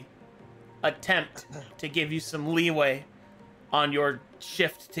degree attempt to give you some leeway on your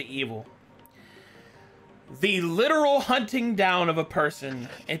shift to evil. The literal hunting down of a person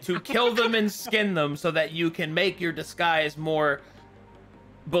and to kill them and skin them so that you can make your disguise more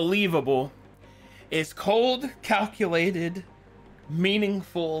believable is cold, calculated,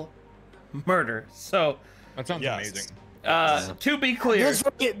 meaningful murder. So, That sounds Yes. amazing. to be clear,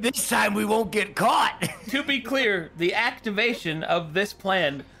 This time we won't get caught. to be clear, the activation of this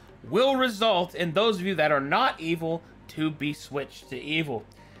plan will result in those of you that are not evil to be switched to evil.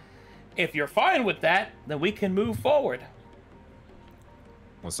 If you're fine with that, then we can move forward.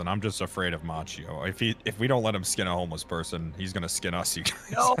 listen, I'm just afraid of Machio. If we don't let him skin a homeless person, he's gonna skin us, you guys.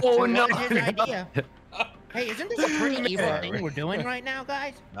 No, So no, what is his no. idea? Hey, isn't this a pretty evil thing we're doing right now,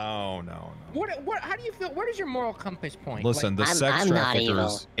 guys? No. How do you feel? What is your moral compass point? Listen, the I'm- sex I'm not evil.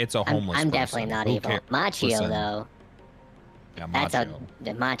 traffickers, it's a homeless I'm person. definitely not Who evil. care- Machio, Listen, though. Yeah, That's how Machio.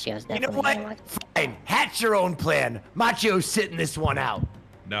 the Machio's You definitely. know what? gonna- Fine. Hatch your own plan. Macho's sitting this one out.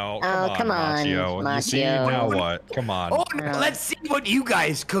 No, Oh, come on, Machio. You see, Machio. now what? Come on. Oh, no, let's see what you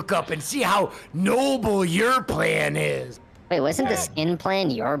guys cook up and see how noble your plan is. Wait, wasn't the skin plan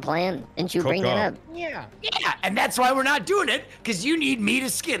your plan? Didn't you Cook bring that up. up? Yeah. Yeah, and that's why we're not doing it, because you need me to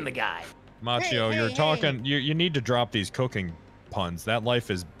skin the guy. Machio, Hey, you're hey, talking. You need to drop these cooking puns. That life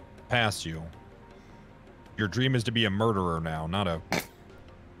is past you. Your dream is to be a murderer now, not a.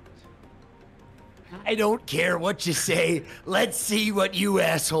 I don't care what you say. Let's see what you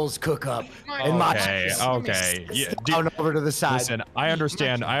assholes cook up. And Okay. Yeah, down over to the side. listen, I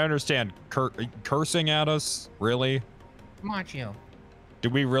understand. Cursing at us, really? Machio, Do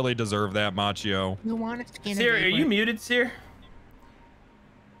we really deserve that, Machio? you want to skin Seer, a are you vagrant? muted, Seer?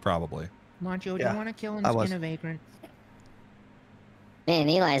 Probably. Machio, do Yeah, you want to kill and I skin was. a vagrant? Man,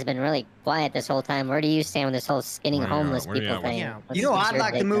 Eli's been really quiet this whole time. Where do you stand with this whole skinning Where you homeless at? Where you people at? thing? Yeah. What's You know, what's I'd your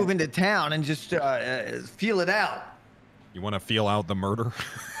like to take move on it? into town and just feel it out. You want to feel out the murder?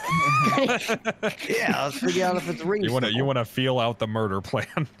 Yeah, let's figure out if it's reasonable. you want to feel out the murder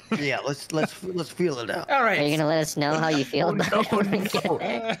plan? Yeah, let's feel it out. All Are right. you gonna let us know how you feel about it when we get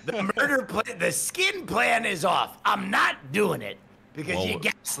there? The murder plan, the skin plan is off. I'm not doing it because Well, you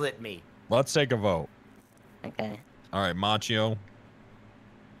gaslit me. Let's take a vote. Okay. All right, Machio,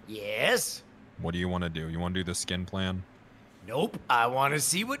 Yes. what do you want to do? You want to do the skin plan? Nope. I want to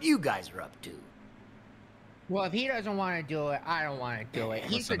see what you guys are up to. Well, if he doesn't want to do it, I don't want to do it.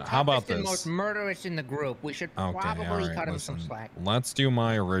 He's Listen, the how about toughest and this? most murderous in the group. We should Okay, probably all right, cut him some listen. slack. Let's do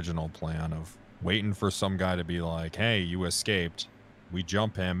my original plan of waiting for some guy to be like, hey, you escaped. We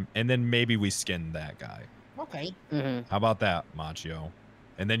jump him, and then maybe we skin that guy. Okay. Mm-hmm. How about that, Machio?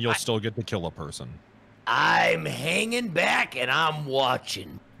 And then you'll still get to kill a person. I'm hanging back and I'm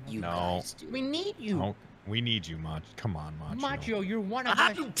watching you No. guys do. We need you. Oh, we need you, Mach. Come on, Machio. Machio, you're one of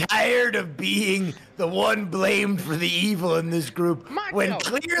us. I'm tired of being the one blamed for the evil in this group when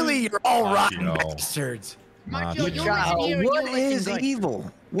Macho. clearly you're all rotten Macho. bastards. Machio, Macho. you listen here. and What you listen is good.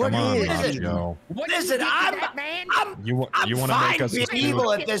 evil? What Come on, is Listen. evil? Machio. What did Listen, you do to I'm that man? You want to fine make us being exclude-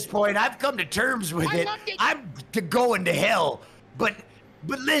 evil at this point. I've come to terms with I it. loved it. I'm going to hell. But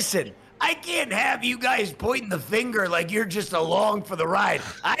listen, I can't have you guys pointing the finger like you're just along for the ride.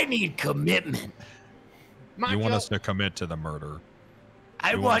 I need commitment. Macho, You want us to commit to the murder.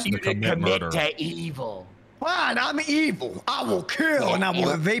 I You want want us you to to commit commit murder. to evil. Fine, I'm evil. I will kill and I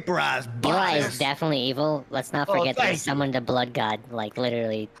will vaporize Eli is bodies. definitely evil. Let's not Oh, forget thank they you. summoned a blood god like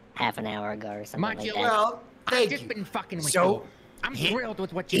literally half an hour ago or something Macho, like that. Well, I've thank just you. been fucking with So, you. I'm he- thrilled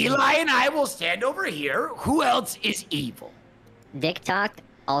with what you did. Eli and I will stand over here. Who else is evil? Dick Talk,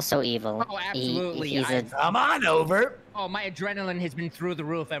 also evil. Oh, absolutely. He's a Come on over. Oh, my adrenaline has been through the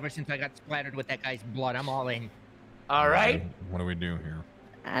roof ever since I got splattered with that guy's blood. I'm all in. All right. What do we do here?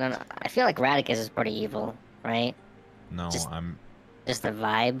 I don't know. I feel like Radicus is pretty evil, right? No, Just- I'm. Just the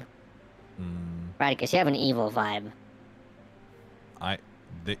vibe. Mm, Radicus, you have an evil vibe.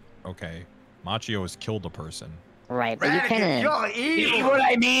 Okay. Machio has killed a person. Right, but you Radicus, kind of... you're You know evil. what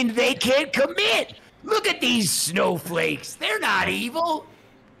I mean? They can't commit. Look at these snowflakes. They're not evil.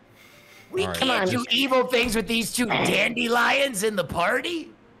 We All right. can't Come do on. evil things with these two dandelions in the party.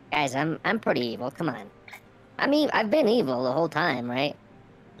 Guys, I'm pretty evil. Come on. I mean, I've been evil the whole time, right?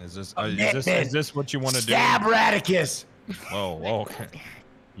 Is this Commitment. is this what you want to do? Stab Radicus. Whoa, okay.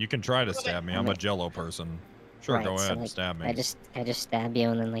 You can try to stab me. I'm a Jello person. Sure, Right, go so, ahead, like, stab me. I just stab you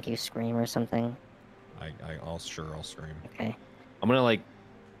and then like you scream or something. I'll scream. Okay. I'm gonna like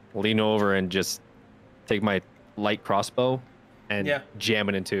lean over and just take my light crossbow and Yeah. jam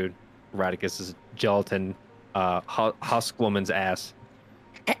it into Radicus's gelatin husk woman's ass.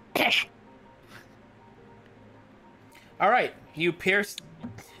 All right. You pierce.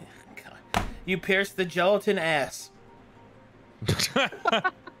 God. You pierce the gelatin ass.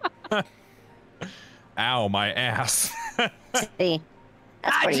 Ow, my ass. See,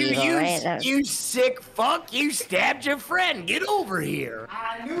 that's God, pretty you, evil, you, right? That- you sick fuck. You stabbed your friend. Get over here.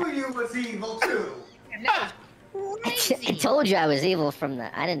 I knew you was evil too. And that was I crazy. told you I was evil from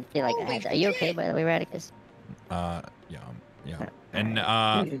the. I didn't feel like I had. Are you okay, by the way, Radicus? Yeah. And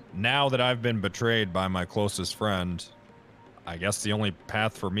now that I've been betrayed by my closest friend, I guess the only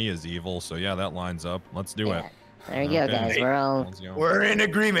path for me is evil. So yeah, that lines up. Let's do it. There you go, Okay. guys. We're all. Let's go. We're in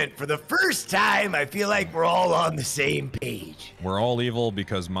agreement. For the first time, I feel like we're all on the same page. We're all evil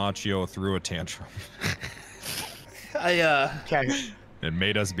because Machio threw a tantrum. Okay. It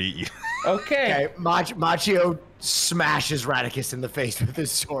made us be evil. Okay. Okay. Machio smashes Radicus in the face with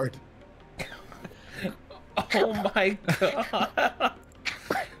his sword. Oh my god.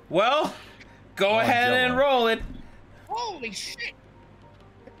 Well, go Oh, ahead and Jello. roll it. Holy shit.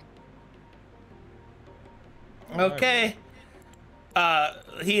 Okay.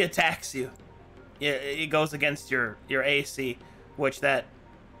 He attacks you. Yeah, it goes against your AC, which that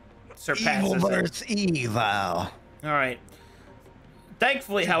surpasses Evil it. versus evil. All right.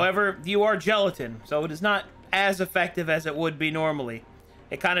 Thankfully, however, you are gelatin, so it is not as effective as it would be normally.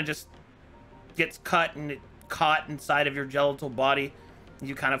 It kind of just gets cut and caught inside of your gelatinal body.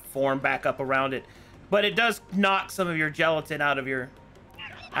 You kind of form back up around it, but it does knock some of your gelatin out of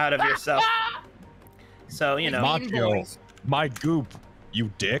yourself. So, you know. Machio, my goop,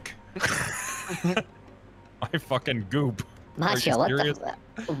 you dick. My fucking goop. Machio,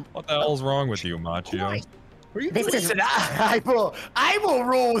 What the hell's wrong with you, Machio? This is Listen, I will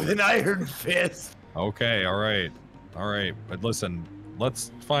roll with an iron fist. Okay, all right. But listen,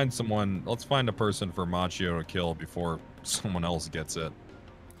 let's find a person for Machio to kill before someone else gets it.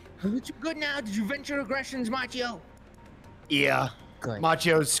 Are you good now? Did you venture aggressions, Machio? Yeah. Good.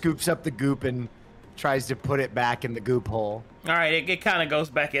 Machio scoops up the goop and tries to put it back in the goop hole. All right, it kind of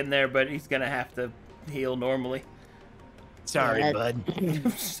goes back in there, but he's going to have to heal normally. Sorry, bud.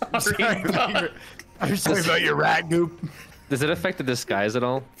 Sorry, bud. I'm sorry about your rat goop. Does it affect the disguise at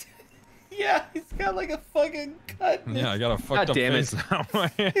all? Yeah, he's got like a fucking cut. Yeah, I got a fucked up damn it. face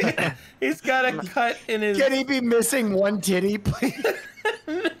now. He's got a cut in his... Can he be missing one titty, please?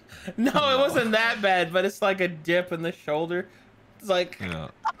 No, it wasn't that bad, but it's like a dip in the shoulder. It's like... Yeah.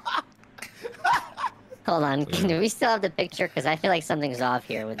 Hold on, can we still have the picture? Because I feel like something's off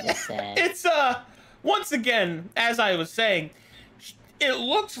here with this. It's, once again, as I was saying, it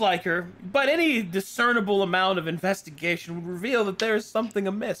looks like her, but any discernible amount of investigation would reveal that there is something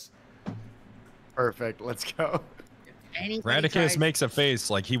amiss. Perfect, let's go. Radicus makes a face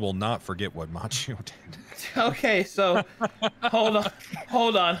like he will not forget what Machio did. Okay, so, hold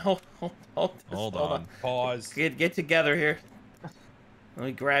on. Pause. Get together here. Let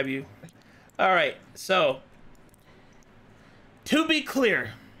me grab you. All right, so to be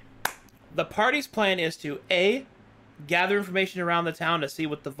clear, the party's plan is to A, gather information around the town to see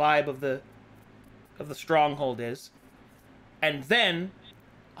what the vibe of the stronghold is, and then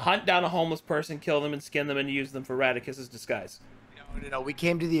hunt down a homeless person, kill them, and skin them, and use them for Radicus's disguise. No. We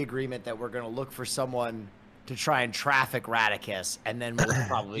came to the agreement that we're gonna look for someone to try and traffic Radicus, and then we'll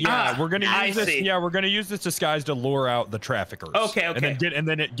probably we're gonna use this. Yeah, we're gonna use this disguise to lure out the traffickers. Okay. And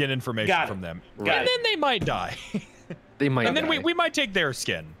then get information from them. Right. And then they might die. They might. And then die. we might take their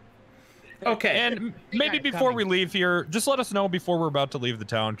skin. Okay. And maybe before we leave here, just let us know before we're about to leave the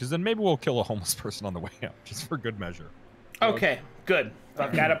town, because then maybe we'll kill a homeless person on the way out, just for good measure. Okay, good.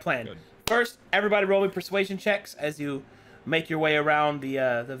 I've got a plan. Good. First, everybody roll me persuasion checks as you make your way around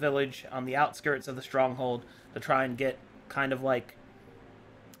the village on the outskirts of the stronghold to try and get kind of like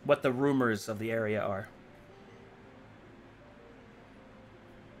what the rumors of the area are.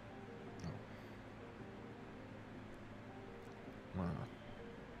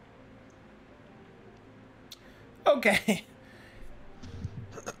 Okay.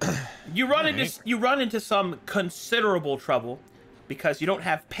 You run into some considerable trouble because you don't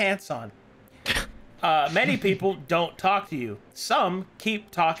have pants on. Many people don't talk to you. Some keep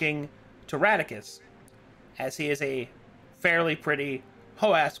talking to Radicus, as he is a fairly pretty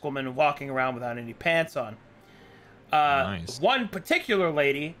hoe-ass woman walking around without any pants on. Nice. One particular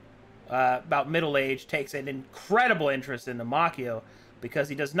lady, about middle-aged, takes an incredible interest in Machio because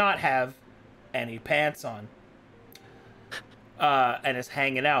he does not have any pants on. And is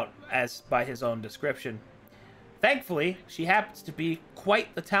hanging out, as by his own description. Thankfully, she happens to be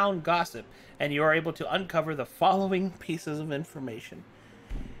quite the town gossip, and you are able to uncover the following pieces of information.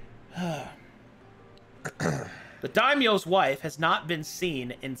 The daimyo's wife has not been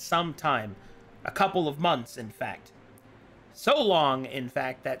seen in some time, a couple of months, in fact. So long, in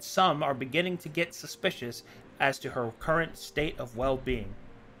fact, that some are beginning to get suspicious as to her current state of well-being.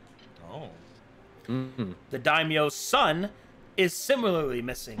 Oh. Mm-hmm. The daimyo's son is similarly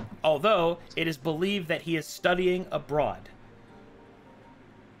missing, although it is believed that he is studying abroad.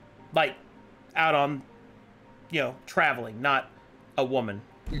 Like, out on, traveling, not a woman.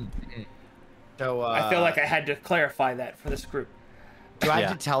 So I feel like I had to clarify that for this group. do I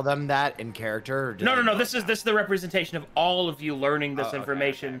have to tell them that in character? Or No. This is the representation of all of you learning this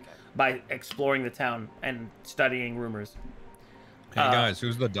information by exploring the town and studying rumors. Hey guys,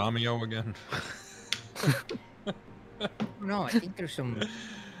 who's the Daimyo again? No, I think there's some.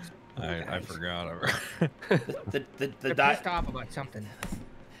 I forgot. The They're pissed off about something.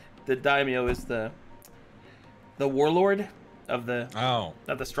 The daimyo is the warlord of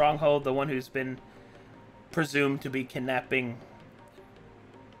the stronghold, the one who's been presumed to be kidnapping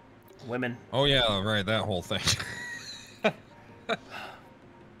women. Oh yeah, right, that whole thing.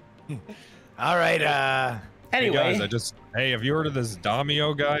 All right. Anyway, hey guys, have you heard of this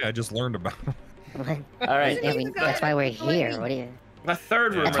Daimyo guy? I just learned about him. All right, that's why we're here. What do you? the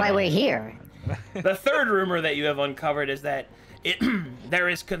third rumor. That's why we're here. The third rumor that you have uncovered is that there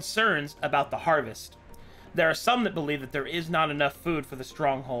is concerns about the harvest. There are some that believe that there is not enough food for the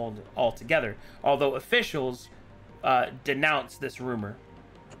stronghold altogether, although officials denounce this rumor.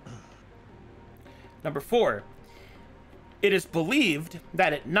 Number 4. It is believed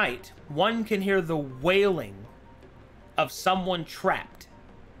that at night, one can hear the wailing of someone trapped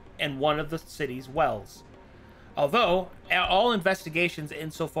in one of the city's wells. Although, all investigations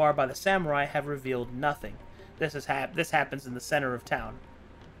insofar by the samurai have revealed nothing. This happens in the center of town,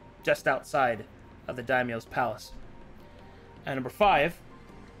 just outside of the daimyo's palace. And number 5,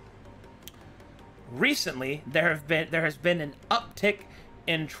 recently there has been an uptick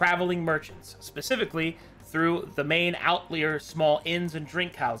in traveling merchants, specifically through the main outlier small inns and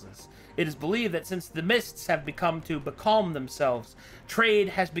drink houses. It is believed that since the mists have become to becalm themselves, trade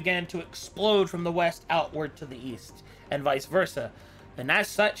has begun to explode from the west outward to the east, and vice versa. And as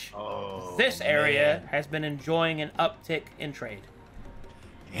such, this area has been enjoying an uptick in trade.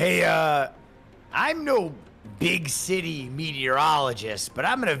 Hey, I'm no big city meteorologist, but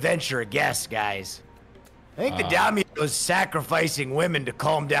I'm gonna venture a guess, guys. I think the daimyo is sacrificing women to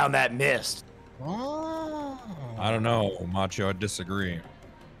calm down that mist. I don't know, Macho. I disagree.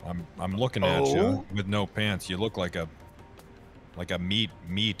 I'm looking at you with no pants. You look like a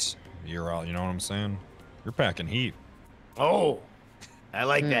meat. You're out. You know what I'm saying? You're packing heat. Oh, I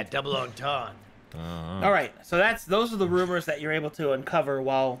like that double entendre. All right, so those are the rumors that you're able to uncover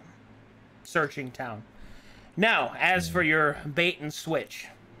while searching town. Now, as for your bait and switch,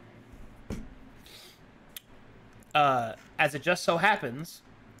 as it just so happens,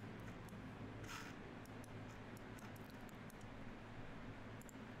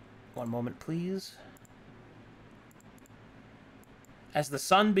 one moment, please. As the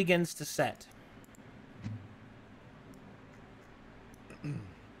sun begins to set,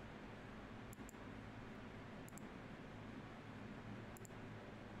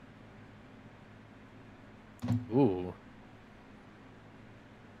 Ooh.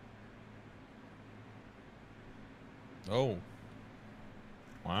 Oh.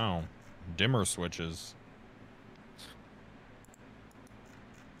 Wow. Dimmer switches.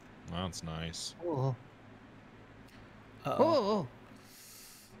 That's nice. uh-oh.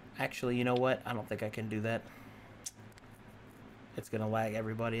 Actually, you know what? I don't think I can do that. It's gonna lag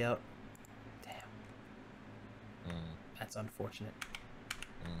everybody out. Damn. That's unfortunate.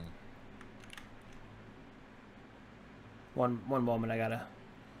 One moment, I gotta...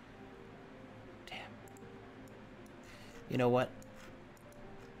 Damn. You know what?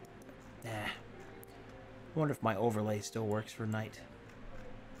 Nah. I wonder if my overlay still works for night.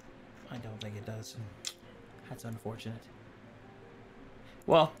 I don't think it does. That's unfortunate.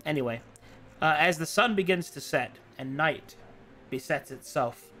 Well, anyway. As the sun begins to set and night besets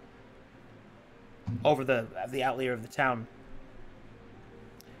itself over the outlier of the town,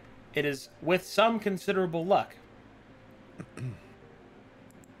 it is with some considerable luck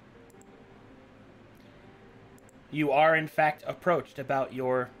you are in fact approached about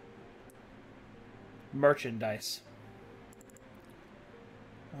your merchandise.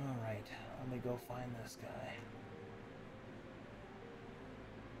 Alright, let me go find this guy.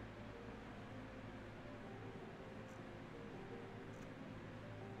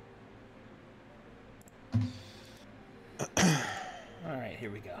 Alright,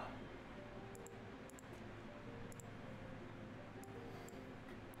 here we go.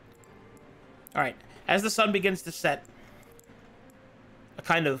 Alright, as the sun begins to set, a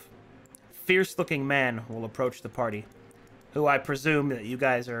kind of fierce-looking man will approach the party, who I presume that you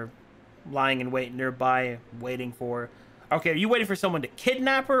guys are lying in wait nearby, waiting for. Okay, are you waiting for someone to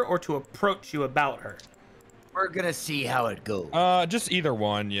kidnap her or to approach you about her? We're gonna see how it goes. Just either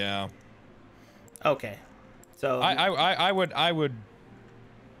one, yeah. Okay, so I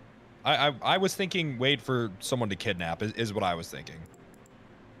was thinking wait for someone to kidnap is what I was thinking.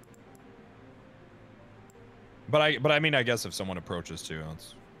 But I mean, I guess if someone approaches too,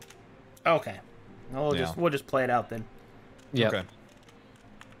 that's... Okay. We'll just play it out then. Yeah. Okay.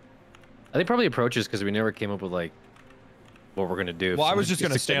 I think probably approaches because we never came up with like what we're gonna do. Well, I was just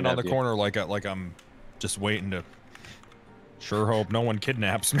gonna stand on the corner like I'm just waiting to. Sure hope no one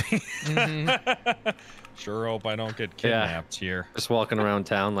kidnaps me. Sure hope I don't get kidnapped here. Just walking around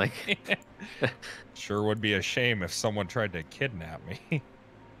town like. Sure would be a shame if someone tried to kidnap me.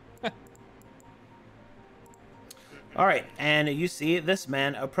 All right, and you see this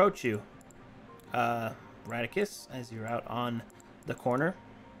man approach you, Radicus, as you're out on the corner.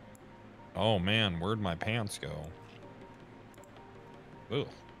 Oh man, where'd my pants go? Ugh.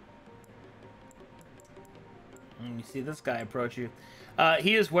 And you see this guy approach you.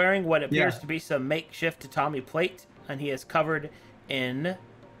 He is wearing what appears to be some makeshift tatami plate, and he is covered in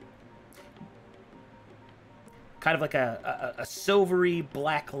kind of like a silvery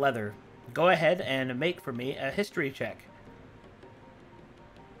black leather. Go ahead and make for me a history check.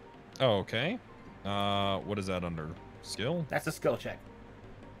 Oh, okay. What is that under? Skill? That's a skill check.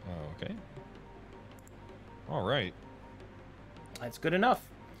 Oh, okay. All right. That's good enough.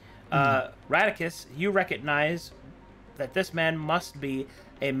 Radicus, you recognize that this man must be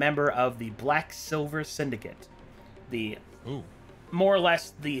a member of the Black Silver Syndicate, the Ooh. more or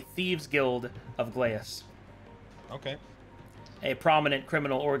less the Thieves Guild of Glies, Okay. a prominent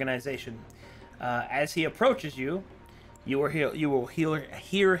criminal organization. As he approaches you, you will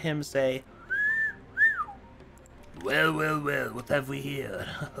hear him say, "Well, well, well, what have we here?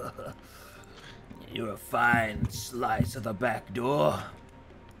 You're a fine slice of the back door."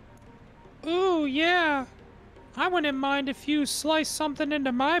 Ooh, yeah. I wouldn't mind if you sliced something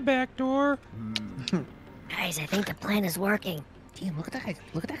into my back door. Guys, I think the plan is working. Damn, look at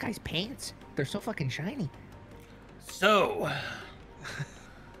that guy's pants. They're so fucking shiny. So,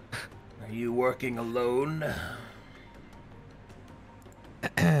 are you working alone?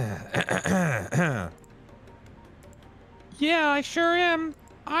 Yeah, I sure am.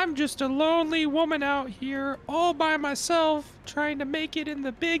 I'm just a lonely woman out here, all by myself, trying to make it in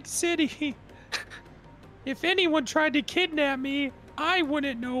the big city. If anyone tried to kidnap me, I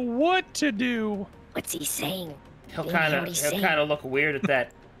wouldn't know what to do. What's he saying? He'll You hear kind what of he's he'll saying? kind of look weird at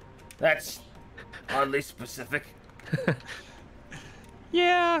that. That's oddly specific.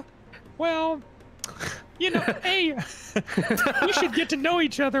 Yeah, well, you know, hey, we should get to know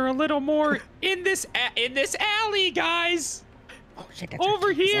each other a little more in this alley, guys. Oh shit, that's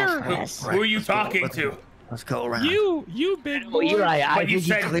Over here. Yes. Who are you talking to? Let's go around. You big boy. Well, Eli, I But you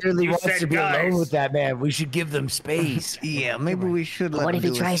think he said- clearly you wants said to be guys. alone with that man. We should give them space. Yeah, maybe we should let What him if he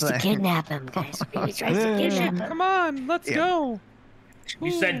do his tries to thing. kidnap him, guys? What if he tries to kidnap him? Come on, let's Yeah. go.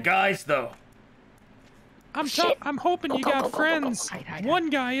 You said guys though. I'm hoping you got friends. Hide. One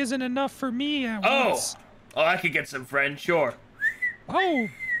guy isn't enough for me at Oh, once. I could get some friends. Sure. Oh,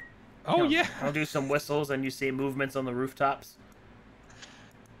 yeah. I'll do some whistles, and you see movements on the rooftops.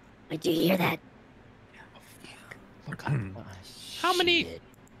 Did you hear that? How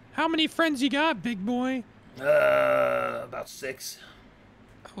many friends you got, big boy? About 6.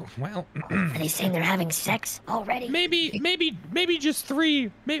 Oh, well. Are they saying they're having sex already? Maybe just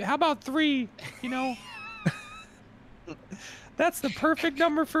 3. Maybe how about 3? You know. That's the perfect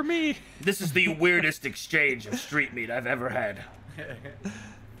number for me. This is the weirdest exchange of street meat I've ever had.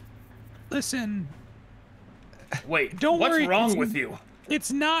 Listen, Wait, Don't what's worry, wrong it's- with you?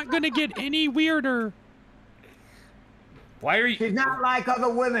 it's not gonna get any weirder. Why are you? She's not like other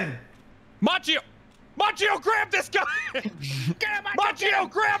women. Machio, grab this guy! Get him, Machio,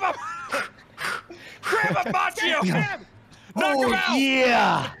 grab him! Grab him, Machio! Knock him out!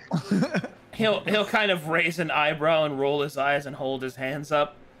 Yeah. He'll kind of raise an eyebrow and roll his eyes and hold his hands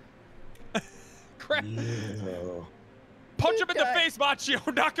up. Punch him in the face,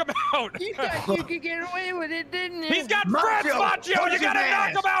 Machio! Knock him out! You thought you could get away with it, didn't you? He's got Machio, friends, Machio! punch You his gotta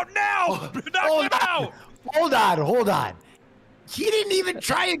ass. knock him out now! Knock him out! Hold on. He didn't even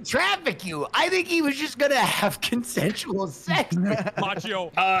try and traffic you. I think he was just gonna have consensual sex.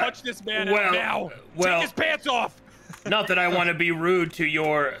 Machio, punch this man out now! well- Take his pants off! Not that I want to be rude to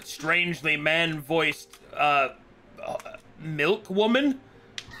your strangely man-voiced milk woman,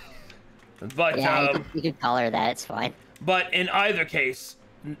 but Yeah, you could call her that. It's fine. but in either case,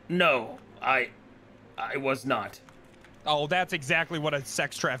 no, I was not. Oh, that's exactly what a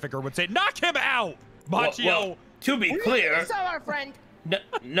sex trafficker would say. Knock him out! Well, Machio! well, to be We're clear, gonna sell our friend.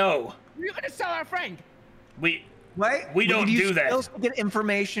 no, We're gonna sell our friend. we Wait, We don't could use do that. skills to get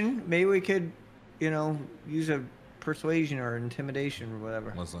information. Maybe we could, use a persuasion or intimidation or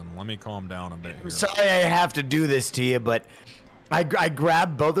whatever. Listen, let me calm down a bit here. Sorry I have to do this to you, but I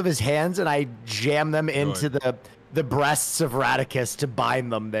grabbed both of his hands and I jammed them into the breasts of Radicus to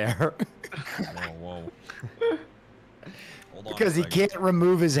bind them there. Whoa. Hold on a Because he second. can't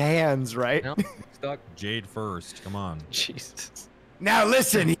remove his hands, right? No, stuck. Jade first, come on. Jesus. Now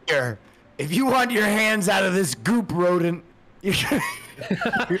listen here. If you want your hands out of this goop rodent, you're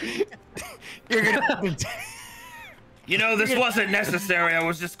gonna have to this wasn't necessary. I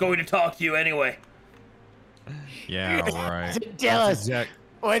was just going to talk to you anyway. Yeah, alright. tell That's us exact-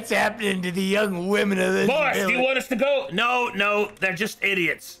 what's happening to the young women of this Boss, do you village. want us to go? No, they're just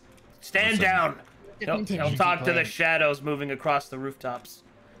idiots. Stand Listen. down. He'll Contingency talk to the plan. shadows moving across the rooftops.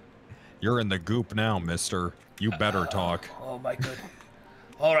 You're in the goop now, mister. You better talk. Oh my good.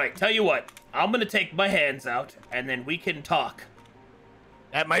 All right, tell you what. I'm gonna take my hands out, and then we can talk.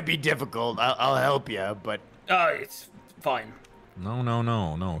 That might be difficult. I'll help you, but It's fine.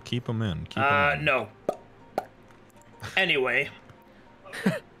 No. Keep him in. Keep him in. No. Anyway.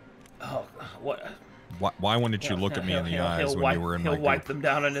 Oh, what? Why wouldn't you look at me in the eyes when you were in my He'll wipe goop? them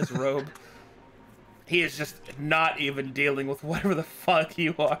down on his robe. He is just not even dealing with whatever the fuck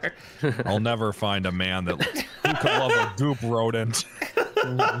you are. I'll never find a man who could love a goop rodent.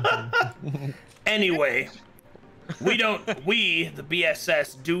 Anyway, we, the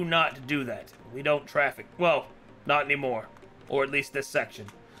BSS, do not do that. We don't traffic. Well, not anymore. Or at least this section.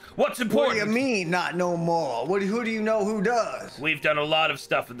 What's important? What do you mean, not no more? Who do you know who does? We've done a lot of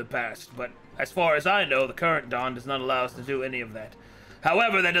stuff in the past, but as far as I know, the current Dawn does not allow us to do any of that.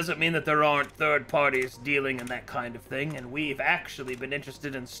 However, that doesn't mean that there aren't third parties dealing in that kind of thing, and we've actually been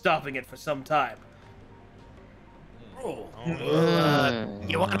interested in stopping it for some time. You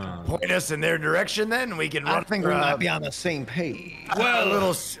want to point us in their direction then? We can run. I think we might be on the same page.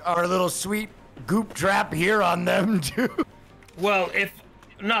 Well, our little sweet goop trap here on them too. Well,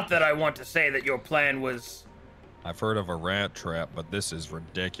 not that I want to say that your plan was I've heard of a rat trap, but this is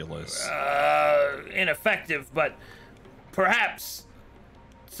ridiculous. Ineffective, but perhaps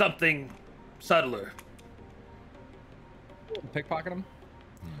something subtler. Pickpocket him?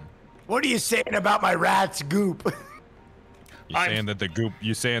 What are you saying about my rat's goop? You saying that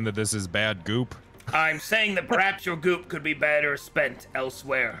you saying that this is bad goop? I'm saying that perhaps your goop could be better spent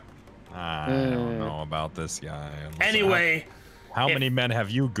elsewhere. I don't know about this guy. Anyway, how many men have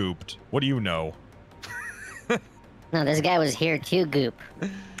you gooped? What do you know? No, this guy was here too, Goop.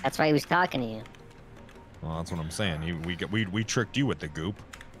 That's why he was talking to you. Well, that's what I'm saying. We tricked you with the goop.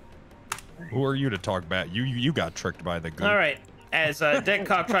 Who are you to talk back? You got tricked by the goop. All right. As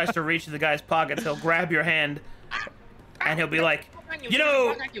Deadcock tries to reach the guy's pockets, he'll grab your hand, and he'll be like, you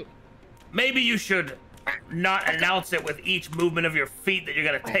know, maybe you should not announce it with each movement of your feet that you're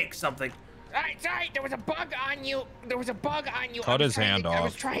gonna take something. Sorry, there was a bug on you. There was a bug on you. Cut his hand off. I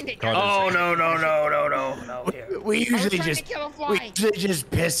was trying to. Oh no. Here. We usually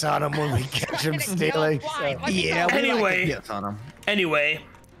just piss on him when we catch him stealing. Yeah. Anyway,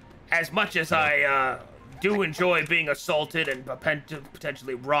 as much as I do enjoy being assaulted and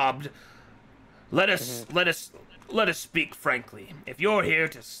potentially robbed, let us speak frankly. If you're here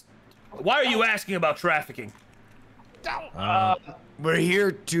to, why are you asking about trafficking? We're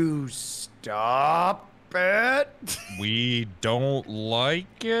here to stop it. We don't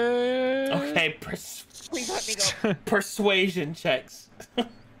like it. Okay, Please let me go. persuasion checks.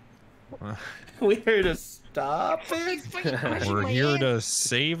 We're here to stop it. We're here to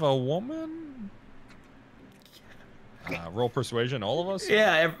save a woman. Roll persuasion, all of us.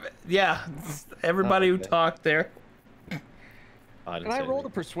 Yeah. Everybody who talked there. Can I roll to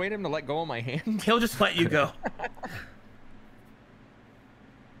persuade him to let go of my hand? He'll just let you go.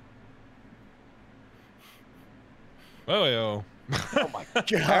 Oh my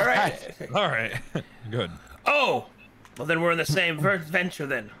God. All right. Good. Oh, well then we're in the same venture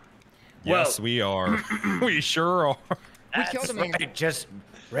then. Yes, we are. We sure are. We killed a man. Right. Just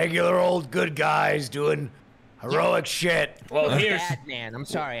regular old good guys doing heroic shit. Well, here's bad man. I'm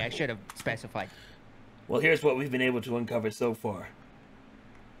sorry. I should have specified. Well, here's what we've been able to uncover so far.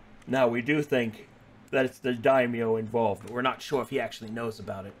 Now, we do think that it's the daimyo involved, but we're not sure if he actually knows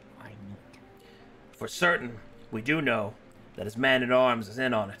about it. For certain, we do know that his man-at-arms is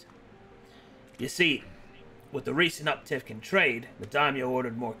in on it. You see, with the recent uptick in trade, the daimyo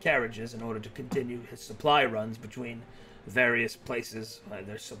ordered more carriages in order to continue his supply runs between various places.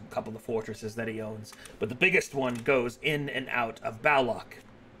 There's a couple of fortresses that he owns, but the biggest one goes in and out of Balok.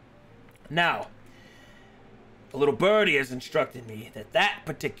 Now, a little birdie has instructed me that that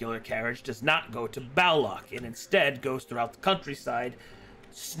particular carriage does not go to Balok, and instead goes throughout the countryside,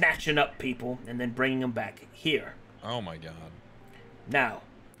 snatching up people and then bringing them back here. Oh my God. Now,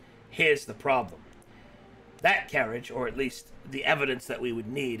 here's the problem. That carriage, or at least the evidence that we would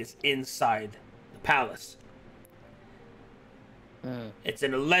need, is inside the palace. It's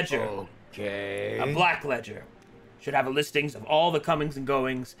in a ledger. Okay. A black ledger. Should have a listings of all the comings and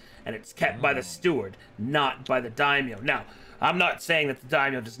goings, and it's kept by the steward, not by the daimyo. Now, I'm not saying that the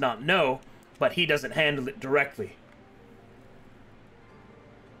daimyo does not know, but he doesn't handle it directly.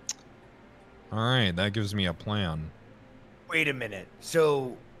 All right, that gives me a plan. Wait a minute.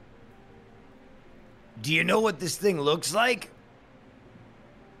 So, do you know what this thing looks like?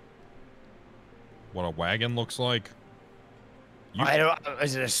 What a wagon looks like? I don't.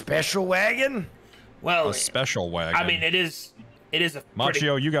 Is it a special wagon? Well, a special wagon. I mean, it is a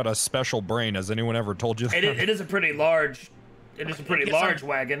Machio, you got a special brain. Has anyone ever told you that? It is a pretty large. It is a pretty large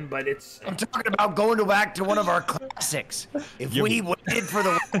wagon, but it's. I'm talking about going back to one of our classics. If we waited for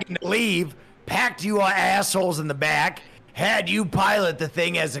the wagon to leave, packed you assholes in the back, had you pilot the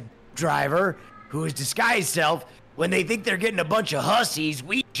thing as a driver who is disguised self, when they think they're getting a bunch of hussies,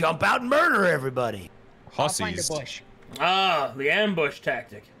 we jump out and murder everybody. Hussies. I'll find a bush. Ah, the ambush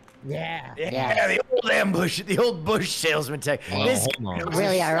tactic. Yeah. Yeah, the old ambush, the old bush salesman tech. Well, This hold on.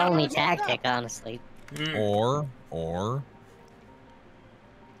 Really, our only tactic, honestly. Or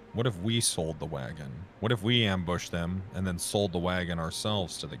what if we sold the wagon? What if we ambushed them and then sold the wagon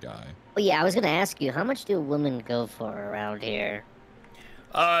ourselves to the guy? Well, yeah, I was gonna ask you, how much do women go for around here?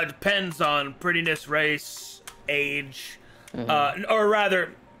 Depends on prettiness, race, age, or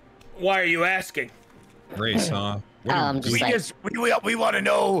rather, why are you asking? Race, huh? What I'm just like, we want to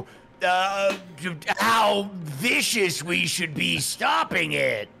know how vicious we should be stopping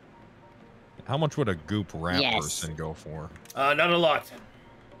it. how much would a goop rat Yes. person go for? Not a lot.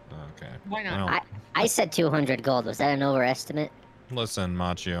 Okay. Why not? Well, I said 200 gold. Was that an overestimate? listen,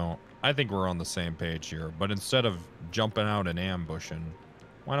 Machio, I think we're on the same page here, but instead of jumping out and ambushing,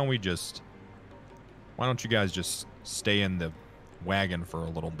 why don't you guys just stay in the wagon for a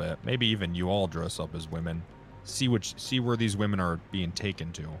little bit? Maybe even you all dress up as women. See where these women are being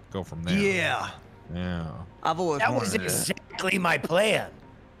taken to. Go from there. Yeah. Yeah. I've always That was wanted to. exactly my plan.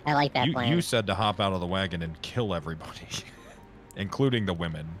 I like that plan. You said to hop out of the wagon and kill everybody, including the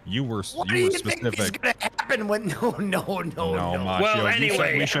women. You were What do you you were think is specific. gonna happen when? No. Machio, Well, you said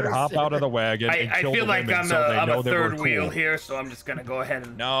anyway, we should hop out of the wagon and I kill feel the like women I'm so they a know they were third wheel cool. here, so I'm just gonna go ahead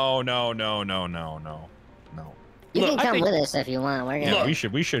and. No. You Look, can I come think- with us if you want. We're gonna. Yeah,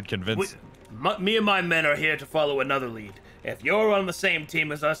 Look, we should convince. Me and my men are here to follow another lead. If you're on the same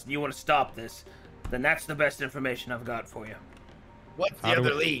team as us and you want to stop this, then that's the best information I've got for you. What's the How do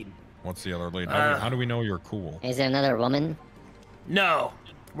other we- lead? What's the other lead? Uh, How do we know you're cool? Is it another woman? No,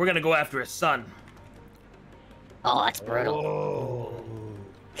 we're gonna go after his son. Oh, that's brutal. Oh.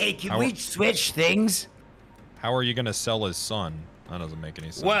 Hey, can How- we switch things? How are you gonna sell his son? That doesn't make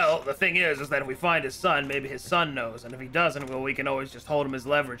any sense. Well, the thing is that if we find his son, maybe his son knows, and if he doesn't, well, we can always just hold him as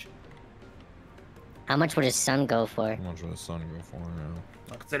leverage. How much would his son go for? how much would his son go for? Yeah.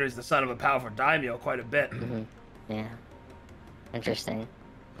 Well, consider he's the son of a powerful daimyo quite a bit. Yeah. Interesting.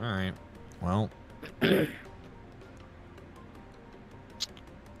 All right. Well.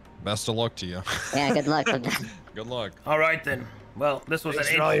 Best of luck to you. Yeah, good luck with that. Good luck. All right then. Well, this was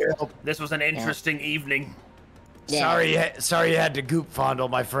Thanks for all your help. this was an interesting evening. Yeah. Sorry you had to goop fondle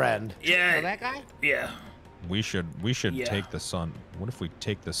my friend. Yeah. So that guy? Yeah. We should Yeah. take the son. What if we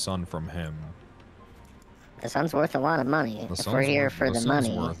take the son from him? The son's worth a lot of money. The If son's we're here worth- for the son's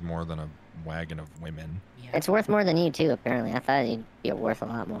money, worth more than a wagon of women. Yeah. it's worth more than you too. Apparently, I thought he'd be worth a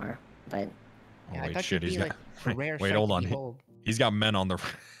lot more, but Oh, Yeah, I wait, thought shit, you'd he's be got. like a rare wait, sight hold to on. behold. He's got men on the.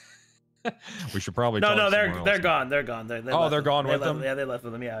 We should probably. No, talk no, somewhere they're else. gone. They're gone. They Oh, left they're him. gone They with left- them? Yeah, they left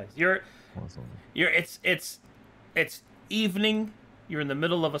with them. Yeah. It's evening. You're in the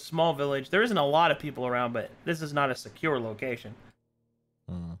middle of a small village. There isn't a lot of people around, but this is not a secure location.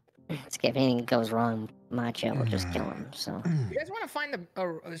 Hmm. if anything goes wrong, Macho will just kill him. So You guys want to find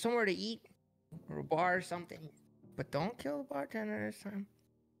somewhere to eat or a bar or something, but don't kill the bartender this time.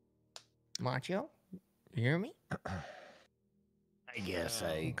 Macho, you hear me? I guess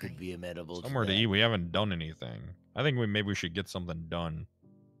I could be amenable Somewhere to that. eat. We haven't done anything. I think maybe we should get something done.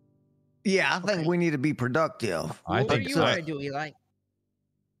 Yeah, I think we need to be productive. I What think are you so. gonna do, Eli?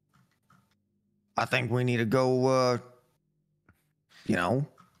 I think we need to go,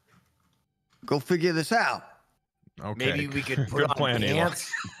 go figure this out. Okay. Maybe we could put Good on plan, Eli.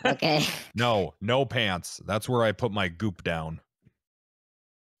 pants. okay, No pants. That's where I put my goop down.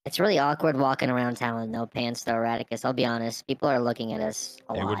 it's really awkward walking around town with no pants, though, Radicus. I'll be honest. People are looking at us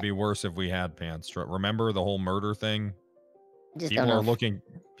a It lot. would be worse if we had pants. Remember the whole murder thing? I just People don't know. are looking.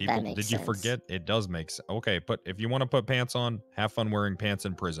 People, makes did you sense. forget? It does make sense. Okay, but if you want to put pants on, have fun wearing pants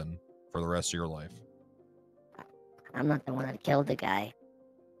in prison for the rest of your life. I'm not the one that killed the guy.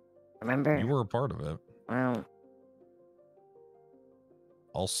 Remember? You were a part of it. Well,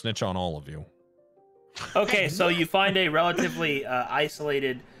 I'll snitch on all of you. Okay, so you find a relatively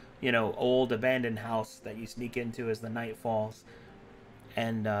isolated, old abandoned house that you sneak into as the night falls,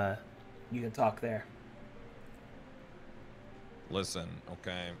 and you can talk there. Listen,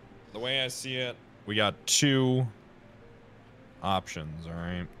 okay. The way I see it, we got two options, all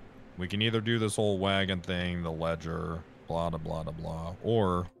right? We can either do this whole wagon thing, the ledger, blah, blah, blah, blah, blah,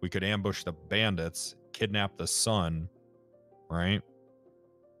 or we could ambush the bandits, kidnap the son, right?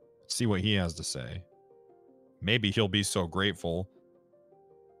 See what he has to say. Maybe he'll be so grateful.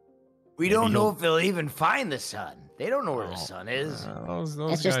 We Maybe don't know he'll- if they'll even find the sun. They don't know where the Oh, sun is. Those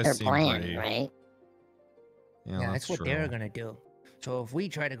it's just guys their seem plan, pretty- right? Yeah, Yeah, that's what they're true. gonna do. So if we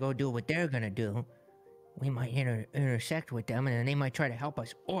try to go do what they're gonna do, we might intersect with them, and then they might try to help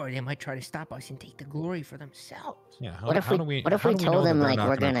us, or they might try to stop us and take the glory for themselves. Yeah. What if we told them like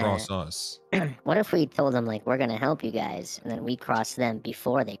we're gonna cross us? What if we told them like we're gonna help you guys, and then we cross them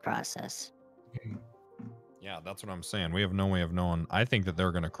before they cross us? Yeah, that's what I'm saying. We have no way of knowing. I think that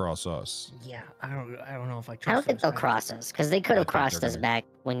they're gonna cross us. Yeah, I don't know if I trust. I don't think those they'll guys. cross us, because they could have crossed us back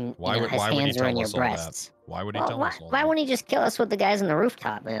when his hands were in your breasts. Why would he tell us all Why that? wouldn't he just kill us with the guys on the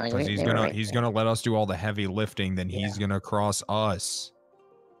rooftop? Man? Like, Because they he's were gonna right he's there. gonna let us do all the heavy lifting. Then he's gonna cross us.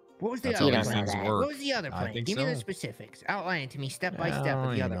 What was the That's other how these plan? things that. work. What was the other I plan? think Give me the so. specifics. Outline it to me step by step Well,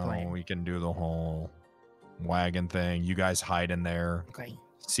 of the you other know, plan. we can do the whole wagon thing. You guys hide in there. Okay.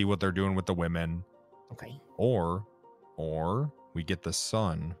 See what they're doing with the women. Okay. Or we get the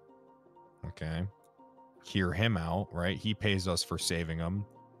son. Okay. Hear him out, right? He pays us for saving him.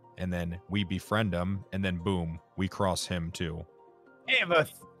 And then we befriend him. And then boom, we cross him too. I have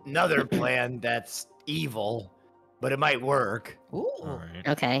another plan that's evil, but it might work. Ooh. All right.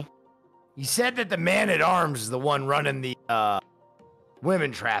 Okay. You said that the man-at-arms is the one running the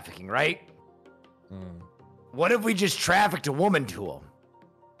women trafficking, right? Mm. What if we just trafficked a woman to him?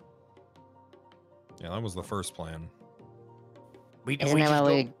 Yeah, that was the first plan. Isn't that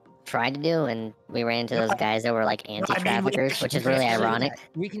what we tried to do? And we ran into those guys that were like anti-traffickers, which is really ironic.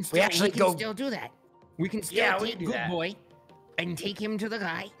 We can still, actually still do that. We can still Yeah, we take do Good that. Boy and take him to the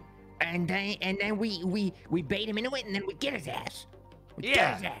guy, and then we bait him into it, and then we get his ass. We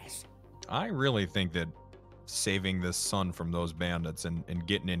get his ass. I really think that saving this son from those bandits and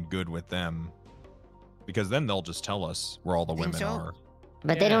getting in good with them, because then they'll just tell us where all the Think women so? are.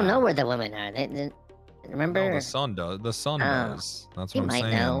 But they don't know where the women are. Remember? No, the son does. The son does. That's He what I'm might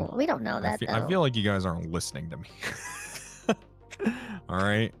saying. know. We don't know that, I though. feel like you guys aren't listening to me. All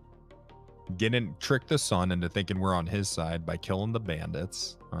right. Trick the son into thinking we're on his side by killing the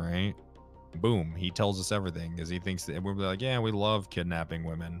bandits. All right. Boom. He tells us everything because he thinks that we're like, yeah, we love kidnapping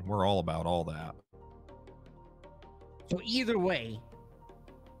women. We're all about all that. So either way,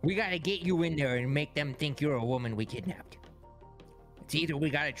 we gotta get you in there and make them think you're a woman we kidnapped. It's either we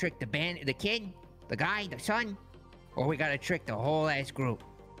gotta trick the kid, the guy, the son, or we gotta trick the whole ass group.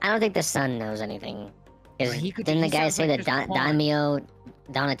 I don't think the son knows anything. 'Cause He could- didn't the he guy sounds say like that just a pawn.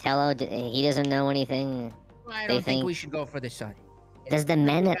 Donatello, he doesn't know anything? I They don't think think- we should go for the son. Does the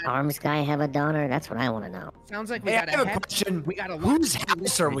man-at-arms guy have a daughter? That's what I want to know. Sounds like we Hey, I gotta have a question. We gotta Whose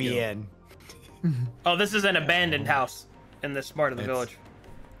house are we in? Oh, this is an abandoned house in this part of the It's- village.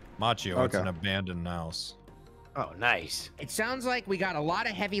 Machio, it's Okay. an abandoned house. Oh, nice. It sounds like we got a lot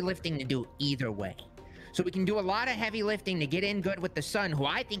of heavy lifting to do either way. So we can do a lot of heavy lifting to get in good with the son, who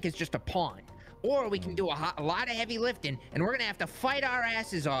I think is just a pawn. Or we can do a lot of heavy lifting, and we're gonna have to fight our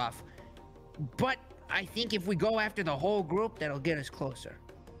asses off. But I think if we go after the whole group, that'll get us closer.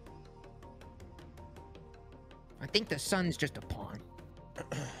 I think the son's just a pawn.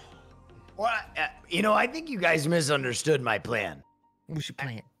 Well, I think you guys misunderstood my plan. We should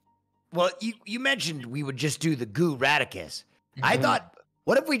plan. Well, you mentioned we would just do the goo radicus. I thought,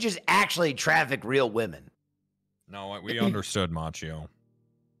 what if we just actually traffic real women? No, we understood, Machio.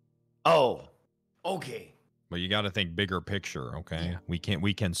 Oh, okay. But you got to think bigger picture, okay? Yeah.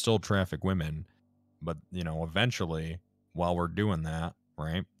 We can still traffic women, but eventually, while we're doing that,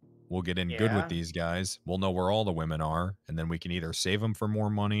 right? We'll get in good Yeah. with these guys. We'll know where all the women are, and then we can either save them for more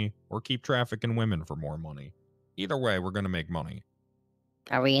money or keep trafficking women for more money. Either way, we're gonna make money.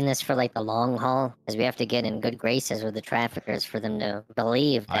 Are we in this for like the long haul? Because we have to get in good graces with the traffickers for them to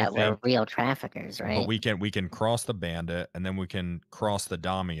believe I that we're think- real traffickers, right? But we can cross the bandit, and then we can cross the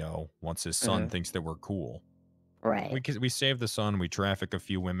daimyo once his son thinks that we're cool. Right. We save the son. We traffic a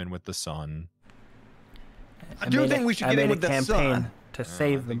few women with the son. I do think we should get in with the son. To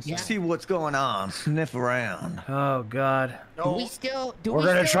save them. Yeah. See what's going on. Sniff around. Oh God. Do we still? Do We're we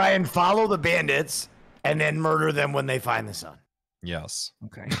gonna still- try and follow the bandits and then murder them when they find the son. Yes.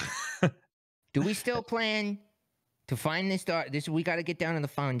 Okay. Do we still plan to find this daughter? We got to get down to the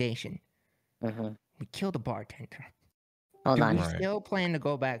foundation. Mhm. We killed the bartender. Hold Do on. we Right. still plan to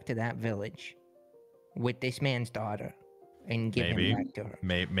go back to that village with this man's daughter and give Maybe. him back to her?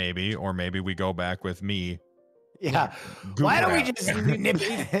 Maybe, or maybe we go back with me. Yeah. Goop Why don't we rack. just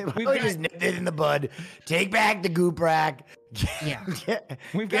nip it in the bud? Take back the goop rack. Yeah. Get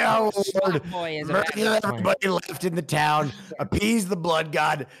We've got our a slot word. boy as a Murder backup plan. everybody left in the town. Appease the blood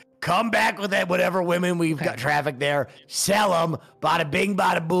god. Come back with that whatever women we've got trafficked there. Sell them. Bada bing,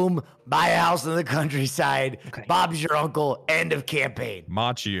 bada boom. Buy a house in the countryside. Okay. Bob's your uncle. End of campaign.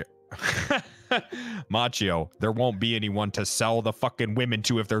 Machio. Machio, there won't be anyone to sell the fucking women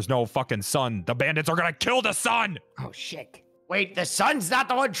to if there's no fucking son. The bandits are gonna kill the son. Oh shit. Wait, the son's not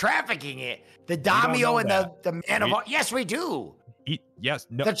the one trafficking it. The don't know Damio and the man We- of... Yes, we do. Yes,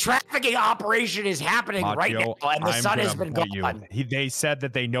 no. The trafficking operation is happening right now, Machio, and the I'm son has gonna been point you. gone. They said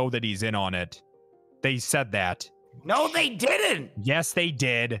that they know that he's in on it. They said that. No, they didn't. Yes, they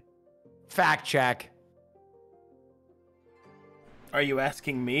did. Fact check. Are you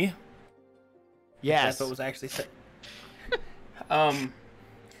asking me? Yes. That's what was actually said.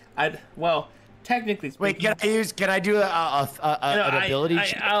 Well, technically speaking. Wait, can I do an ability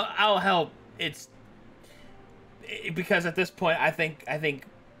check? I'll help. It's because at this point, I think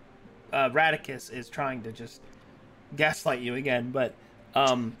Radicus is trying to just gaslight you again, but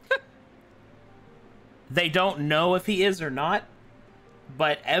they don't know if he is or not,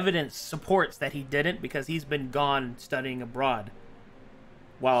 but evidence supports that he didn't because he's been gone studying abroad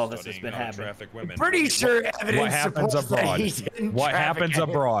while this has been happening. Pretty sure evidence What happens supports that abroad? he didn't What happens traffic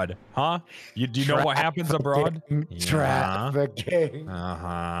abroad? Huh? Do you know what happens abroad? Trafficking.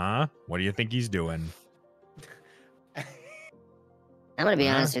 Uh-huh. What do you think he's doing? I'm gonna be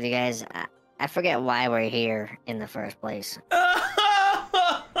honest with you guys. I forget why we're here in the first place.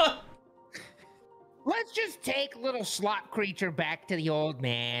 Let's just take little slot creature back to the old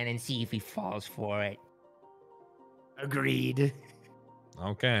man and see if he falls for it. Agreed.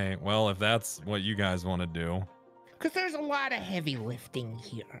 Okay, well, if that's what you guys want to do. Because there's a lot of heavy lifting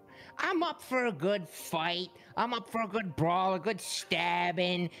here. I'm up for a good fight. I'm up for a good brawl, a good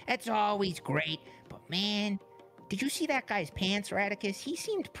stabbing. That's always great. But man, did you see that guy's pants, Radicus? He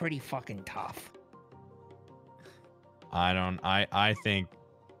seemed pretty fucking tough. I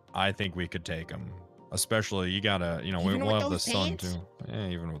think we could take him. Especially, you gotta, we'll have the sun too. Yeah,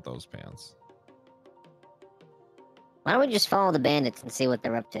 even with those pants. Why don't we just follow the bandits and see what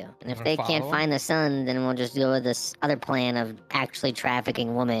they're up to? And if they can't find the sun, then we'll just go with this other plan of actually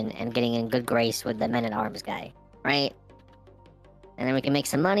trafficking women and getting in good grace with the men-at-arms guy, right? And then we can make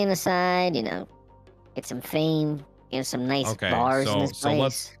some money on the side, get some fame, some nice bars in this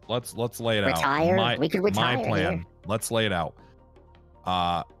place. So let's lay it retire. out. We could retire. My plan. Here. Let's lay it out.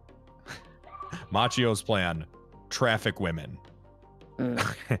 Machio's plan: traffic women.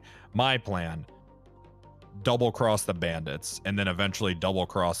 My plan: double cross the bandits, and then eventually double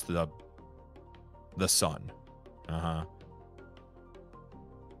cross the sun. I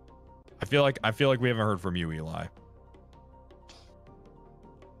feel like we haven't heard from you, Eli.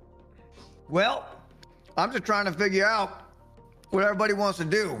 Well, I'm just trying to figure out what everybody wants to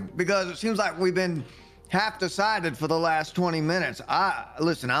do because it seems like we've been half decided for the last 20 minutes.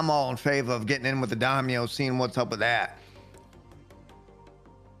 Listen, I'm all in favor of getting in with the Daimyo, seeing what's up with that.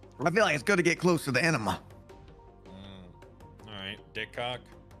 I feel like it's good to get close to the enema. All right, Dickcock.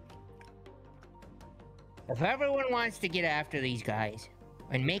 If everyone wants to get after these guys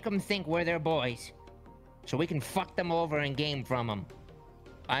and make them think we're their boys, so we can fuck them over and game from them,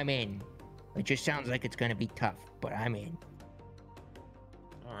 I'm in. It just sounds like it's gonna be tough, but I'm in.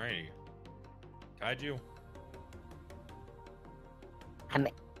 Alrighty. Kaiju.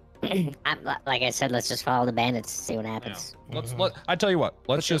 Like I said, let's just follow the bandits, see what happens. Yeah. I tell you what.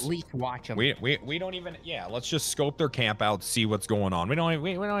 Let's just at least watch them. We don't even. Yeah. Let's just scope their camp out, see what's going on. We don't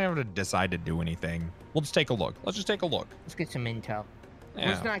have to decide to do anything. We'll just take a look. Let's just take a look. Let's get some intel. Yeah.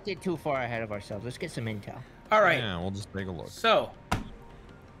 Let's not get too far ahead of ourselves. Let's get some intel. All right. Yeah. We'll just take a look. So,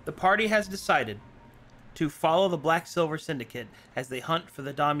 the party has decided to follow the Black Silver Syndicate as they hunt for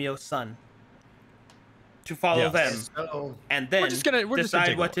the Daimyo Sun. To follow them, and then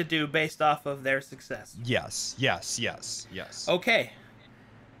decide what to do based off of their success. Yes. Okay.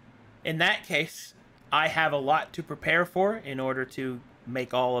 In that case, I have a lot to prepare for in order to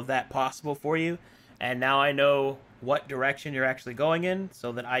make all of that possible for you. And now I know what direction you're actually going in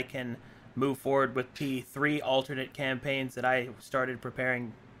so that I can move forward with the 3 alternate campaigns that I started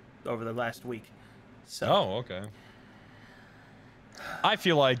preparing over the last week. So. Oh, okay. I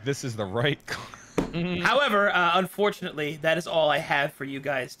feel like this is the right... However, unfortunately, that is all I have for you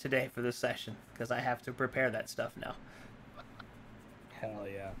guys today for this session, because I have to prepare that stuff now. Hell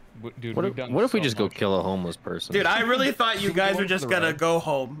yeah. Dude, what if we just go kill a homeless person? Dude, I really thought you guys were just gonna go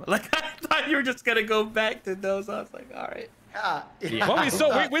home. Like, I thought you were just gonna go back to those. I was like, all right. Yeah. Well, we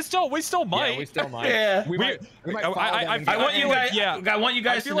still might. Yeah, we still might. Yeah. We might I want you guys. I want you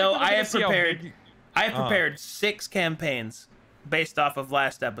guys to know I have prepared. I have prepared 6 campaigns based off of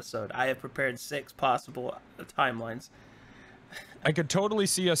last episode. I have prepared 6 possible timelines. I could totally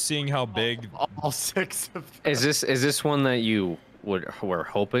see us seeing how big all 6 of them. Is this one that you were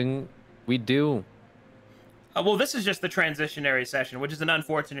hoping we'd do? Well, this is just the transitionary session, which is an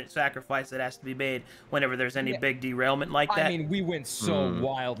unfortunate sacrifice that has to be made whenever there's any big derailment like that. I mean, we went so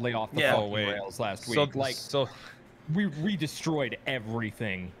wildly off the fucking rails last week. we destroyed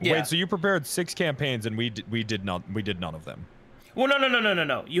everything. Yeah. Wait, so you prepared 6 campaigns and we did none of them. Well,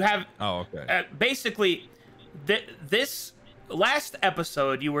 no. You have. Oh, okay. Basically, this last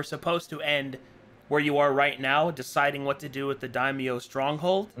episode you were supposed to end where you are right now, deciding what to do with the Daimyo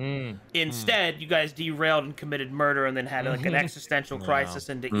stronghold. Instead, you guys derailed and committed murder, and then had like an existential crisis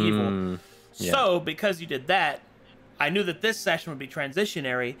into evil. So, because you did that, I knew that this session would be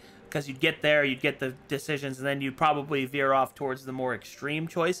transitionary, because you'd get there, you'd get the decisions, and then you'd probably veer off towards the more extreme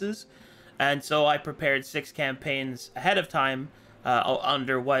choices. And so I prepared 6 campaigns ahead of time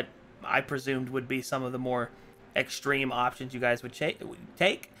under what I presumed would be some of the more extreme options you guys would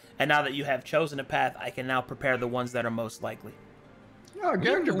take. And now that you have chosen a path, I can now prepare the ones that are most likely. Oh,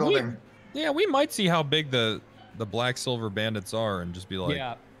 character building. We might see how big the Black Silver Bandits are and just be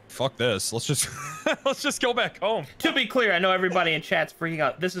like, fuck this. Let's just go back home. To be clear, I know everybody in chat's freaking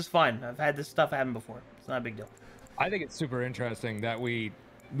out. This is fine. I've had this stuff happen before. It's not a big deal. I think it's super interesting that we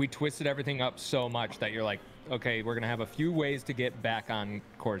twisted everything up so much that you're like, okay, we're gonna have a few ways to get back on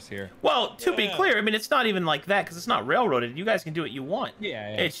course here. Well, to be clear, I mean, it's not even like that because it's not railroaded. You guys can do what you want. Yeah.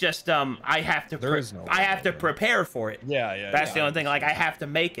 It's just I have to I have to prepare for it. That's the only thing. Like, I have to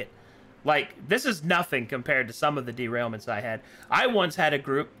make it. Like, this is nothing compared to some of the derailments I had. I once had a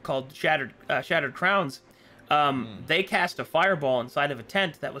group called Shattered Crowns. They cast a fireball inside of a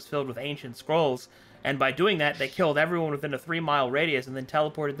tent that was filled with ancient scrolls. And by doing that, they killed everyone within a 3-mile radius and then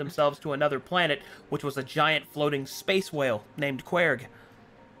teleported themselves to another planet, which was a giant floating space whale named Querg.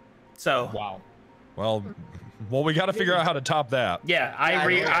 So. Wow. Well, we got to figure out how to top that. Yeah,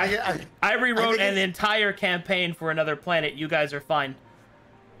 I rewrote an entire campaign for another planet. You guys are fine.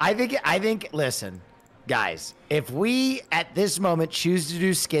 I think. Listen, guys, if we at this moment choose to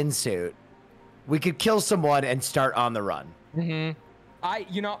do skin suit, we could kill someone and start on the run.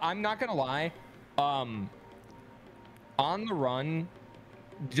 I'm not gonna lie. On the run,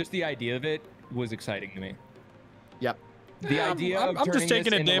 just the idea of it was exciting to me. Yep. The idea I'm of just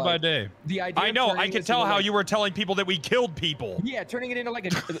taking it day by day. The idea. I know. I can tell how you were telling people that we killed people. Yeah, turning it into like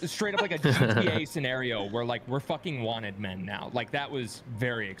a straight up like a GTA scenario where like we're fucking wanted men now. Like that was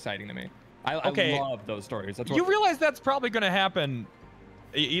very exciting to me. I love those stories. That's what you realize that's probably going to happen.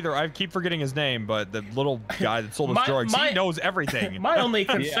 Either I keep forgetting his name, but the little guy that sold us drugs, he knows everything. My only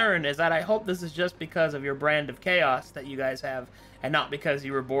concern is that I hope this is just because of your brand of chaos that you guys have, and not because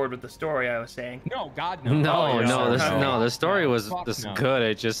you were bored with the story I was saying. No, God, no. No, the story was good.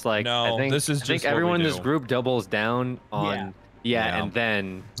 It's just like I think everyone in this group doubles down on and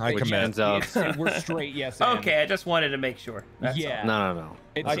then which ends up we're straight. Yes. Okay, I just wanted to make sure. That's all. No.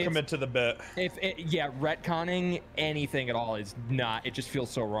 I commit to the bit. Retconning anything at all is not. It just feels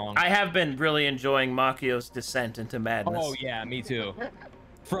so wrong. I have been really enjoying Makio's descent into madness. Oh yeah, me too.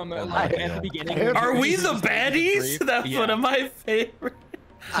 From at the beginning. Are we the baddies? That's one of my favorites.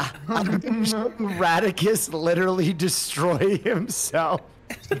 Radicus literally destroy himself.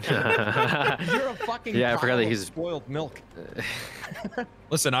 You're a fucking I forgot that he's spoiled milk.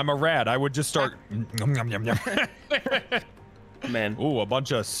 Listen, I'm a rat. I would just start. Man. Ooh, a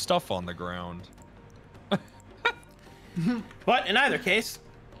bunch of stuff on the ground. But in either case,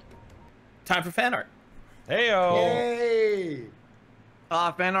 time for fan art. Heyo. Yay!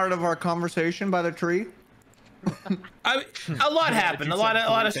 Fan art of our conversation by the tree. A lot happened. A lot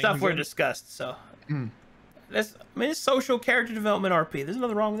of stuff were discussed. So, it's social character development RP. There's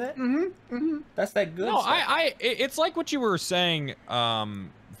nothing wrong with that. That's that good. No, stuff. it's like what you were saying.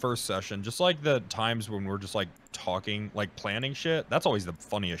 First session, just like the times when we're just like talking, like planning shit. That's always the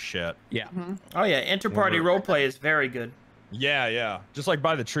funniest shit. Yeah. Oh yeah, inter-party roleplay is very good. Yeah. Just like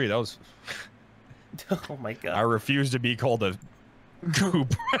by the tree. That was. Oh my god. I refuse to be called a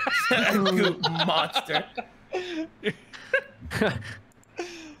goop. Goop monster.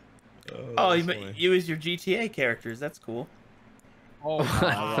 You as your GTA characters. That's cool. Oh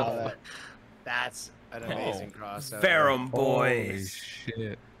my god. That's an amazing crossover. Verum boys. Holy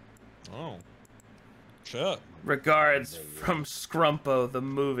shit. Oh. Shit. Regards from Scrumpo the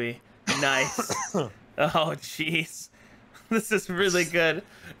movie. Nice. Oh jeez. This is really good.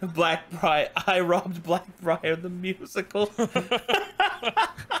 Blackbriar. I robbed Blackbriar the musical.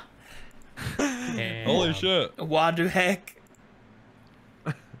 Holy shit. Wadu heck.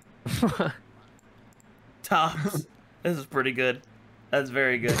 Tops. This is pretty good. That's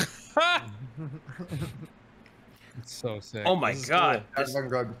very good. It's so sick. Oh my god. That's been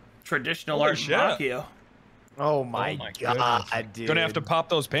good. Traditional art Makio. Oh my god, dude. Gonna have to pop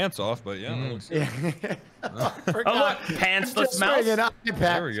those pants off, but yeah. That looks good. Oh look, pantsless mouse.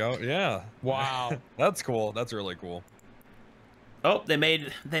 There we go. Yeah. Wow. That's cool. That's really cool. Oh, they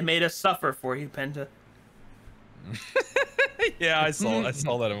made us suffer for you, Penta. Yeah, I saw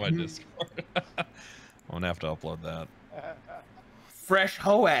that in my Discord. I'm gonna have to upload that. Fresh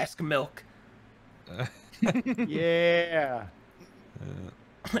Hoask milk. Yeah.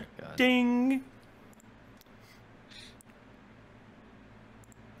 Ding.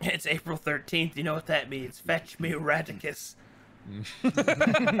 It's April 13th. You know what that means? Fetch me Radicus.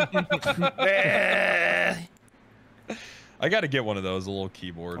 I gotta get one of those, a little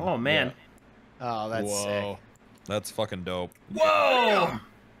keyboard. Oh man. Yeah. Oh, that's sick. That's fucking dope. Whoa!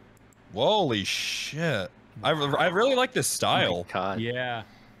 Holy shit. I really like this style. Oh God. Yeah.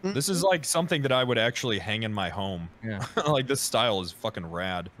 This is like something that I would actually hang in my home. Yeah. Like this style is fucking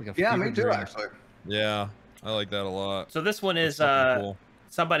rad. Like Yeah, me too, actually. Yeah, I like that a lot. So this one is Cool.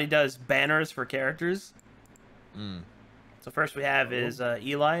 somebody does banners for characters. So first we have is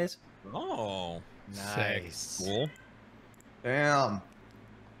Eli's. Oh, Nice. Cool. Damn.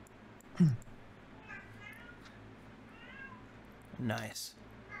 Nice.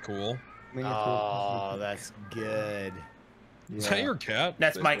 Cool. Oh, that's good. Is that your cat?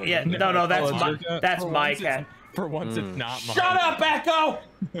 That's my no, that's my cat. For once, it's not mine. Shut up, Echo!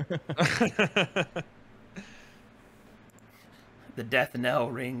 The death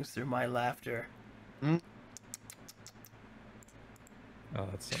knell rings through my laughter. Oh,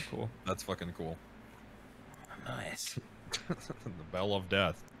 that's so cool. That's fucking cool. Nice. The bell of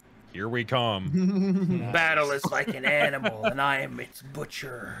death. Here we come. Battle is like an animal, and I am its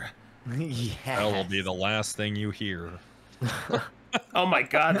butcher. That will be the last thing you hear. Oh my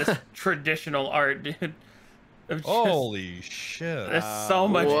god, this traditional art, dude. Holy shit. There's so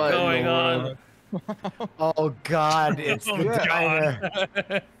much going on. Oh God, it's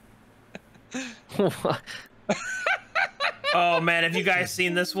the Oh man, have you guys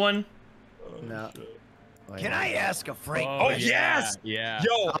seen this one? No. Can I ask a frank Oh, question? yes! Yeah.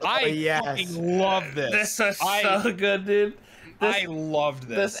 Yo, I fucking love this. This is so good, dude. I loved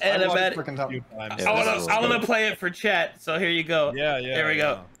this. This animatic. I want to play it for chat, so here you go. Yeah. Here we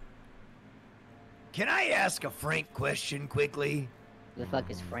go. Can I ask a frank question quickly? Who the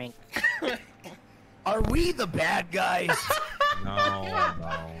fuck is Frank? Are we the bad guys? No.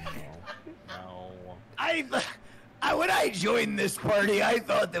 When I joined this party, I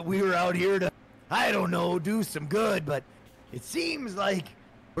thought that we were out here to, I don't know, do some good, but it seems like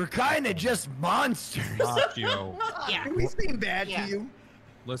we're kind of just monsters. Machio. Yeah. Do we seem bad to you?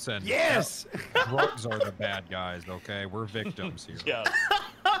 Listen. Yes. Drugs are the bad guys, okay? We're victims here. Yeah.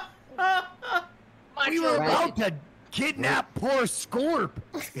 We were about to kidnap poor Scorp.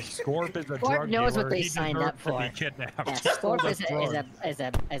 Scorp is a Scorp drug knows dealer. what they He signed deserves up for. To be kidnapped. Yeah,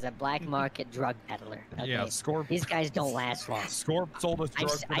 Scorp is a black market drug peddler. Okay? Yeah, Scorp. These guys don't last long. Scorp sold us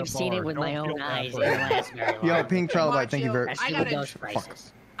drugs. I've seen it with my own eyes. It don't last very long. Yo, Pink Trilobite, thank you very much.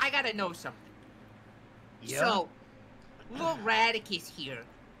 I gotta know something. Yeah. So, little Radicus here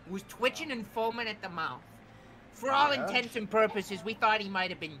was twitching and foaming at the mouth. For all intents and purposes, we thought he might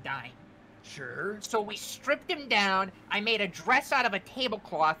have been dying. Sure. So we stripped him down, I made a dress out of a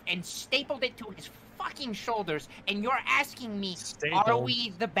tablecloth, and stapled it to his fucking shoulders, and you're asking me, are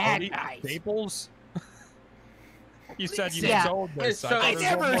we the bad guys? Staples? You said you Yeah. sold this. So I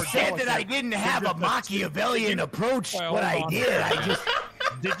never said that I didn't have a Machiavellian approach. Well, What I did, I just...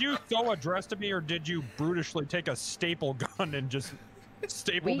 Did you throw a dress to me, or did you brutishly take a staple gun and just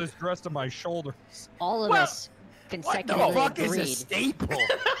staple this dress to my shoulders? All of us consecutively What the fuck agreed. is a staple?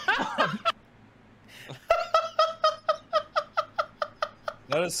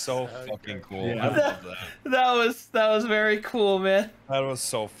 That is so fucking cool. Yeah. I love that. That was very cool, man. That was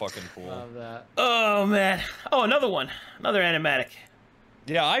so fucking cool. Love that. Oh man. Oh, another one. Another animatic.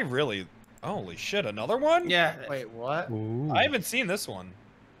 Yeah, I really. Holy shit, another one? Yeah. Wait, what? I haven't seen this one.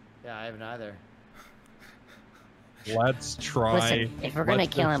 Yeah, I haven't either. Let's try. Listen, if we're gonna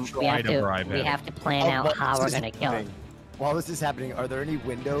kill him, we have to plan out how we're gonna kill him. While this is happening, are there any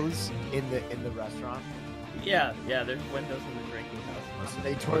windows in the restaurant? Yeah, there's windows in the drinking house. Are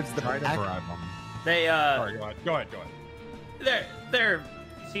they towards the back? They Sorry, go ahead. they're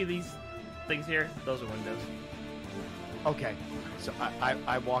see these things here? Those are windows. Okay, so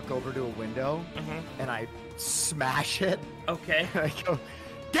I walk over to a window and I smash it. Okay. And I go,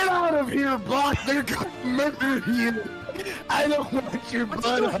 get out of here, Block! They're gonna murder you! I don't want your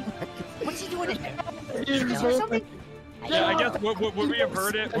blood on my... What's he doing in there? Yeah, I guess would we have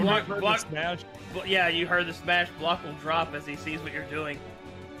heard it? Would we have heard the smash? Yeah, you heard the smash. Block will drop as he sees what you're doing.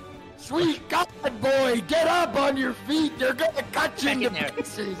 Sweet God, boy! Get up on your feet! They're gonna cut you into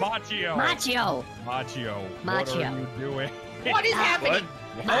pieces! Machio! What are you doing? What is happening?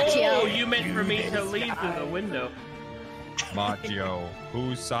 Oh, you meant for me to leave through the window. Machio,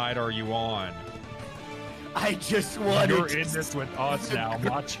 whose side are you on? I just wanted. You're in this with us now,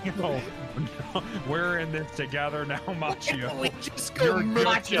 Machio. We're in this together now, Machio. We just go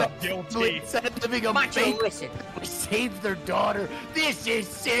guilty. Instead of living a Machio, listen. We saved their daughter. This is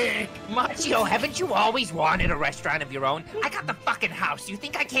sick. Machio, haven't you always wanted a restaurant of your own? I got the fucking house. You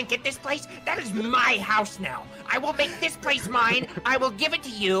think I can't get this place? That is my house now. I will make this place mine. I will give it to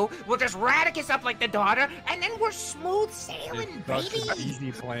you. We'll just Radicus up like the daughter, and then we're smooth sailing, baby. That's an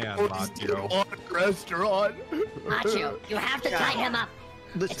easy plan, Machio. Restaurant. Machio, you have to tie him up.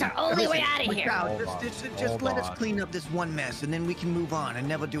 Listen, it's our only way out of here. Just let us clean up this one mess, and then we can move on and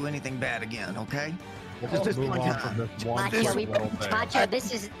never do anything bad again, okay? Just this one time. Macho,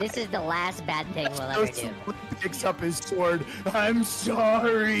 this is the last bad thing we'll ever do. Picks up his sword. I'm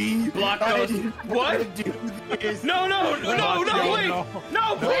sorry. Block goes. What? No, wait.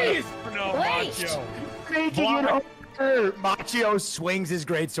 No, please. No, Machio. Making it over. Machio swings his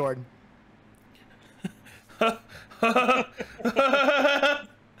greatsword.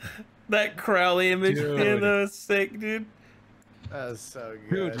 That Crowley image, man, that was sick, dude. That was so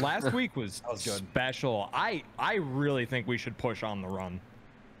good. Dude, last week was special. I really think we should push on the run.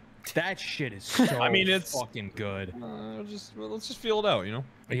 That shit is so it's fucking good. Let's just feel it out, you know?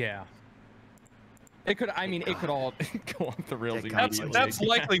 Yeah. It could, it could all go off the rails immediately. That's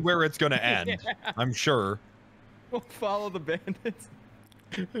likely where it's going to end, yeah. I'm sure. We'll follow the bandits.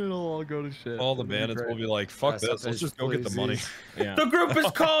 It'll all go to shit. All the bandits will be like, fuck this, let's just go get the money. Yeah. The group is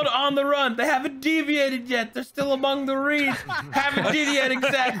called On the Run. They haven't deviated yet. They're still among the reeds. Haven't deviated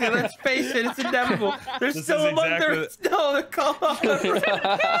exactly. Let's face it, it's inevitable. They're still among their... No, they're called On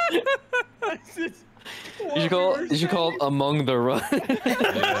the Run. You should call it Among the Run.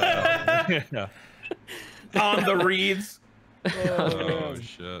 Yeah. On the reeds. Oh,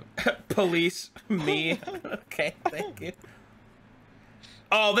 shit. Police, me. Okay, thank you.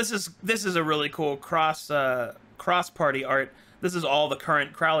 Oh, this is a really cool cross party art. This is all the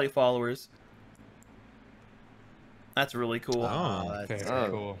current Crowley followers. That's really cool. Oh, that's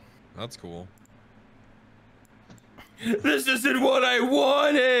cool. That's cool. This isn't what I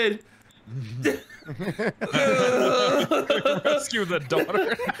wanted. Rescue the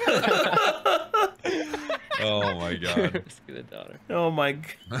daughter. Oh my god. Rescue the daughter. Oh my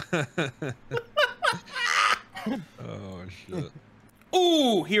god. Oh shit.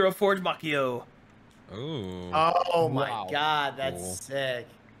 Ooh, Hero Forge Machio. Ooh. Oh my god, that's sick.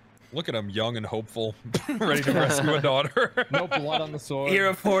 Look at him, young and hopeful, ready to rescue a daughter. No blood on the sword.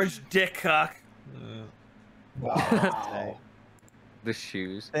 Hero Forge Dickcock. Wow. The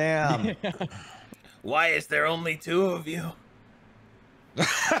shoes. Damn. Why is there only 2 of you? That's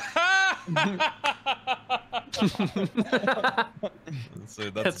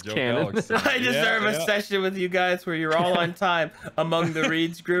joke, Alex. I deserve a session with you guys where you're all on time. Among the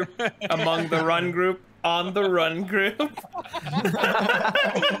Reeds group, among the Run group, on the Run group.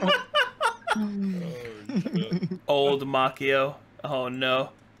 Old Machio. Oh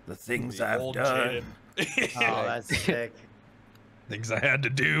no. The things I've done. Oh, that's sick. Things I had to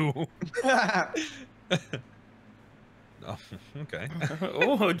do. Oh, okay.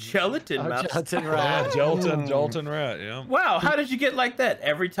 Oh, gelatin mouse. Gelatin rat. Gelatin rat, yeah. Wow, how did you get like that?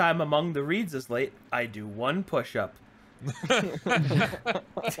 Every time Among the Reeds is late, I do 1 push-up.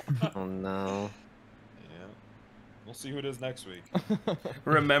 Oh no. Yeah. We'll see who it is next week.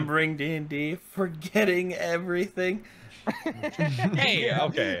 Remembering D&D, forgetting everything. Hey,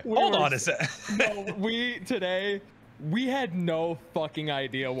 okay. Hold on a sec. No, we had no fucking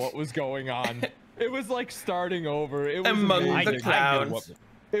idea what was going on. It was like starting over. It was Among amazing. the clowns.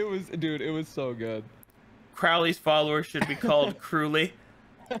 It was, dude, it was so good. Crowley's followers should be called Crewley.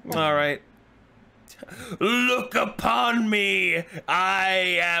 All right. Look upon me.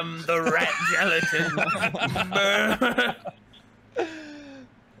 I am the rat gelatin.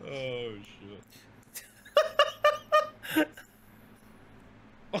 Oh, shit.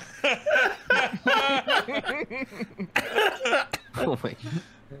 Oh my.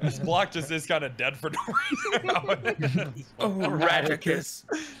 This block just is kind of dead for no reason. Oh, Radicus.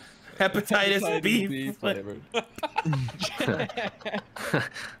 Hepatitis B flavored.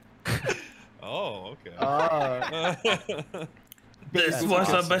 Oh, okay. This was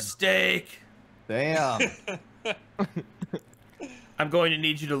a mistake. Damn. I'm going to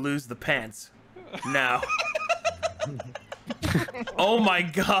need you to lose the pants. Now. Oh my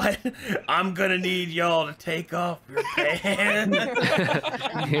god. I'm gonna need y'all to take off your pants.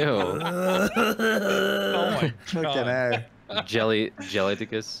 Ew. Oh my god.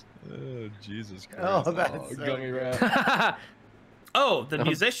 Jellyticus. Oh, Jesus Christ. Oh, that's gummy rat. Oh, the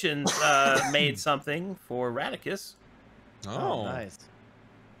musicians made something for Radicus. Oh. Nice.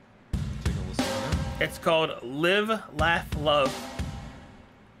 Take a listen. It's called Live, Laugh, Love.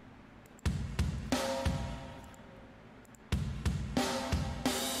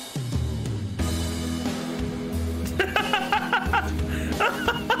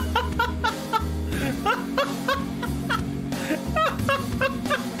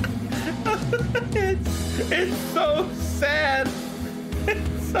 It's so sad.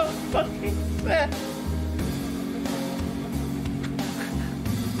 It's so fucking sad.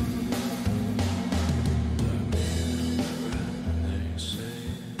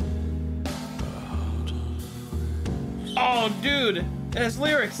 Oh, dude, it has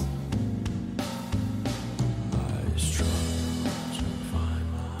lyrics.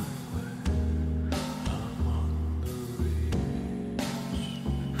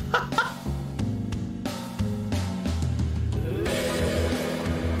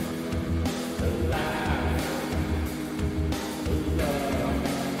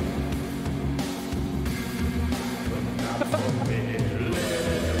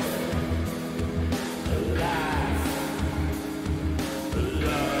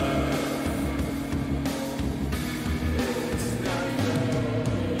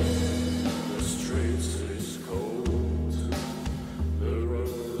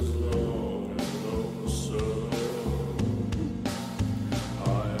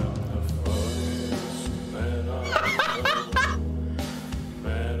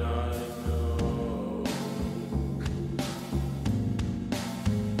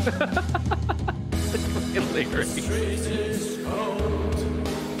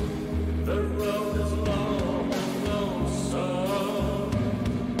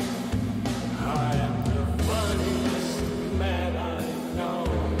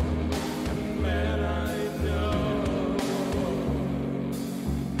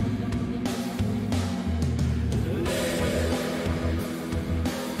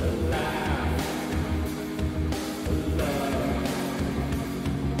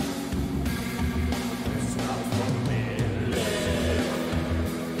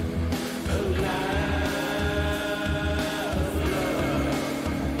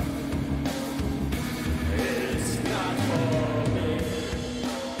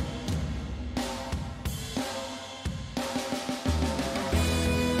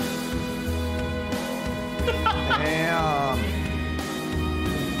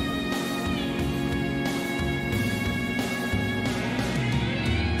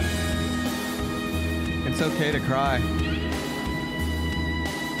 It's okay to cry.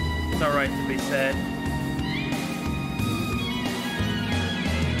 It's alright to be sad.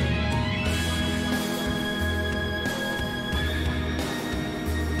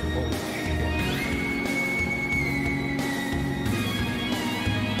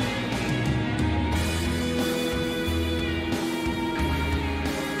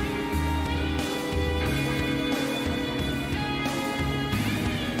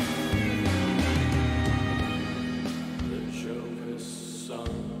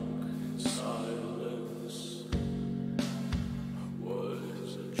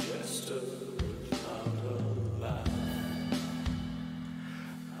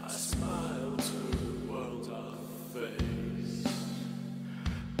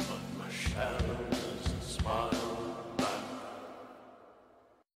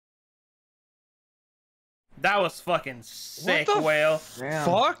 That was fucking sick, Whale.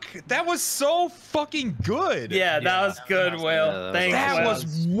 Fuck? That was so fucking good. Yeah, that was good, Whale. Thanks, that Whale.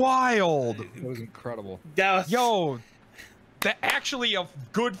 was wild. It was incredible. That was... Yo, that actually a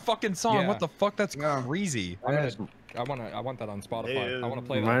good fucking song. Yeah. What the fuck? That's crazy. I want that on Spotify. I want to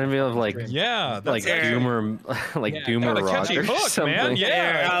play that. Reminded me of like that's like Doomer, like Doomer Rock or hook, something. Man.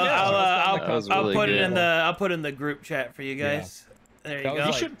 Yeah, I'll put in the group chat for you guys. There you go.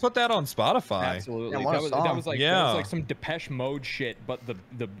 You should put that on Spotify. Absolutely. That was like some Depeche Mode shit, but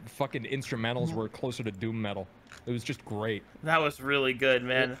the fucking instrumentals were closer to doom metal. It was just great. That was really good,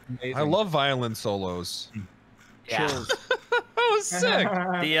 man. I love violin solos. Yeah. Chills. That was sick.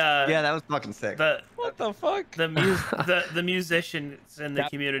 Yeah, that was fucking sick. What the fuck? The musicians in the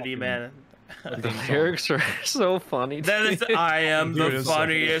community, man. The lyrics are so funny. That is, I am the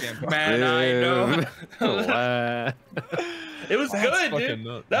funniest man I know. It was good,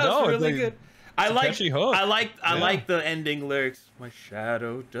 dude. That was really good. I like the ending lyrics. My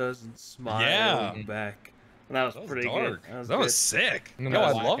shadow doesn't smile back. That was pretty good. That was sick. No,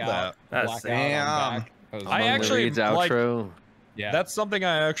 I love that. That's sick. I actually like. Yeah, that's something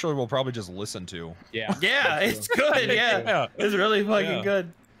I actually will probably just listen to. Yeah. Yeah, it's good. Yeah, it's really fucking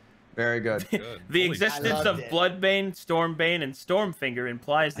good. Very good. The existence of Bloodbane, Stormbane, and Stormfinger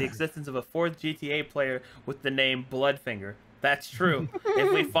implies the existence of a fourth GTA player with the name Bloodfinger. That's true.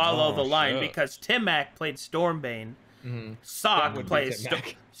 If we follow the line, because Timac played Stormbane, Sock plays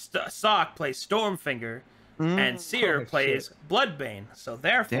Sock plays Stormfinger, and Seer plays Bloodbane. So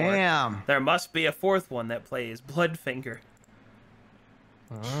therefore, there must be a fourth one that plays Bloodfinger.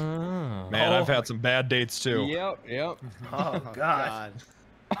 Oh. Man, I've had some bad dates too. Yep. Oh God.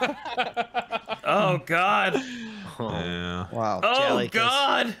 Oh God. Yeah. Wow. Oh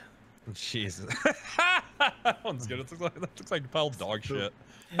God. Jesus. That one's good. That looks like foul dog shit.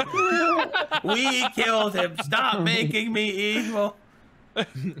 We killed him. Stop making me evil.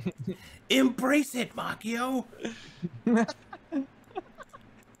 Embrace it, Makio.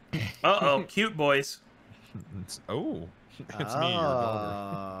 Uh-oh, cute boys. It's me, your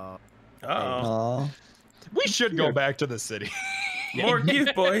daughter. Uh-oh. We should go back to the city. More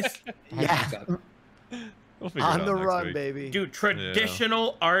cute boys. Yeah. We'll On the run, week. baby. Dude,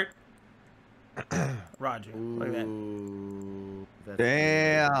 traditional art. Roger. Look at that. Ooh,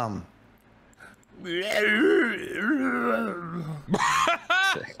 Damn.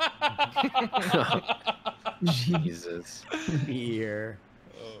 Jesus. Here.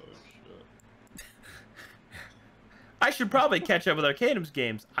 I should probably catch up with Arcadum's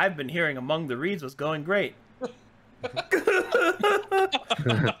games. I've been hearing Among the Reeds was going great.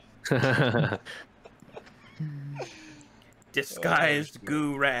 Disguised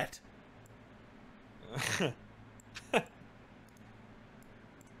goo rat.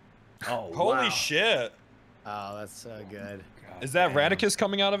 Oh, holy shit. Oh, that's so good. Is that Radicus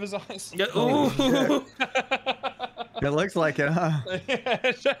coming out of his eyes? Yeah, ooh. It looks like it, huh?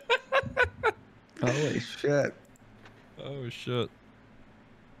 Holy shit. Oh shit.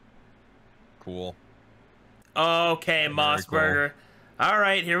 Cool. Okay, Mossberger. Cool. All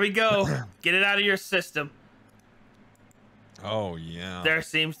right, here we go. Get it out of your system. Oh, yeah. There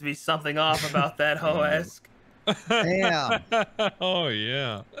seems to be something off about that Hoesk. Damn. Oh,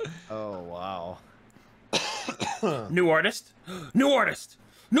 yeah. Oh, wow. New artist. New artist.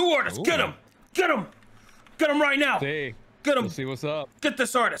 New artist. Ooh. Get him. Get him. Get him right now. Hey, get him. Let's see what's up. Get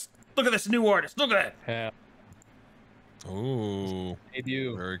this artist. Look at this new artist. Look at that. Ooh.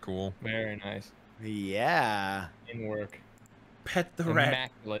 Debut. Very cool. Very nice. Yeah. In work. Pet the rat.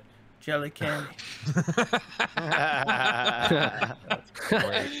 Immaculate. Jelly candy. That's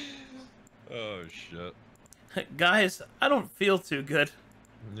great. Oh shit. Guys, I don't feel too good.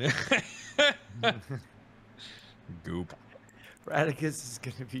 Goop. Radicus is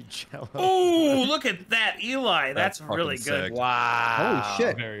gonna be jealous. Oh, look at that, Eli. That's really good. Sick. Wow. Holy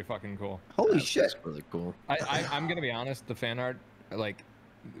shit. Very fucking cool. Holy shit. That's really cool. I'm gonna be honest. The fan art, like,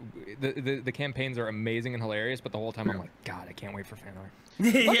 the campaigns are amazing and hilarious, but the whole time I'm like, God, I can't wait for fan art.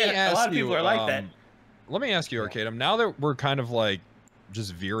 Yeah, a lot of people are like that. Let me ask you, Arcadum, now that we're kind of like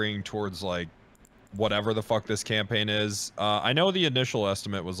just veering towards like whatever the fuck this campaign is, I know the initial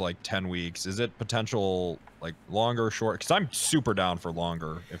estimate was like 10 weeks. Is it potential like longer, short? Because I'm super down for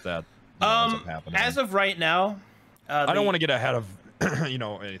longer if that ends up happening. As of right now, I don't want to get ahead of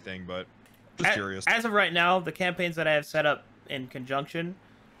anything, but just curious. As of right now, the campaigns that I have set up in conjunction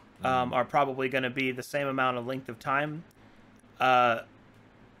are probably going to be the same amount of length of time.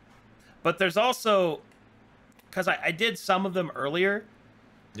 But there's also, because I did some of them earlier.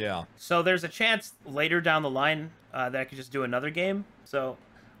 Yeah. So there's a chance later down the line that I could just do another game. So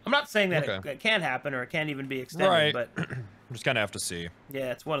I'm not saying that it can happen or it can't even be extended, right. but just kind of have to see.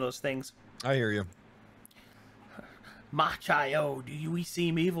 Yeah, it's one of those things. I hear you. Machayo, do we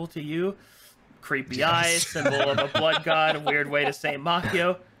seem evil to you? Creepy eyes, symbol of a blood god, a weird way to say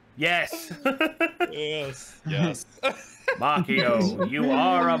Machio. Yes. Yes. Yes. Machio, you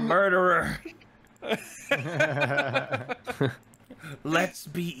are a murderer. Let's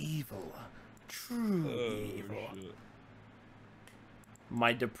be evil. True evil. Shit.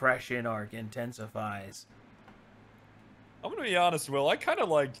 My depression arc intensifies. I'm gonna be honest, Will. I kind of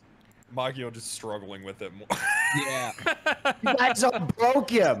like Machio just struggling with it more. Yeah. You guys all broke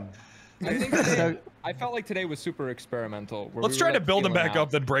him. I think today, I felt like today was super experimental. Let's try to build him back up,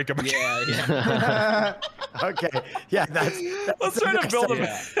 then break him again. Yeah. Okay. Yeah, that's let's try to build him.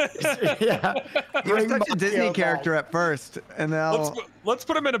 Yeah. He was such a Disney character at first, and now let's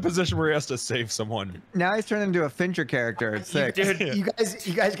put him in a position where he has to save someone. Now he's turned into a Fincher character. It's sick. Dude, you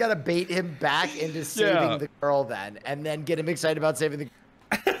guys gotta bait him back into saving the girl and then get him excited about saving the.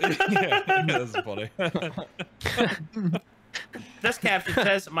 Yeah, that's funny. This caption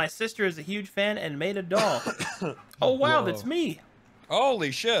says, "My sister is a huge fan and made a doll." Oh wow, that's me.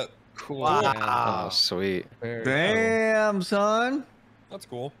 Holy shit! Cool. Wow. Oh, sweet. Damn, son. That's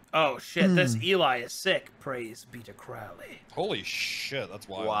cool. Oh shit, this Eli is sick. Praise be to Crowley. Holy shit, that's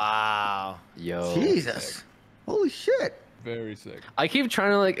wild. Wow. Yo. Jesus. Holy shit. Very sick. I keep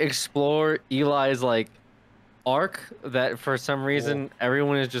trying to like explore Eli's like arc that for some reason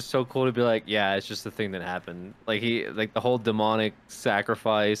everyone is just so cool to be like, yeah, it's just the thing that happened. Like the whole demonic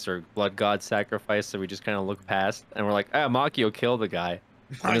sacrifice or blood god sacrifice that we just kind of look past and we're like, ah, Makio killed the guy.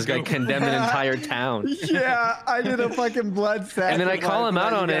 And this guy condemned an entire town. Yeah, I did a fucking blood sacrifice. And then I call him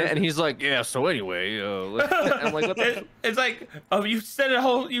out on it, and he's like, "Yeah, so anyway, I'm like, what the it's like, oh, you said a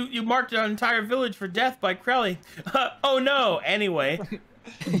whole, you marked an entire village for death by Krelly. Oh no. Anyway.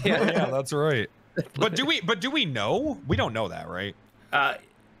 Yeah, that's right. But do we know? We don't know that, right?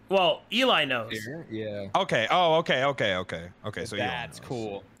 Well, Eli knows. Yeah. Okay. Oh, okay. So that's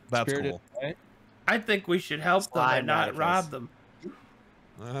cool. That's Spirited, cool. Right? I think we should help them and not rob them.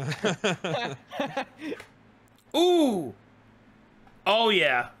 Ooh. Oh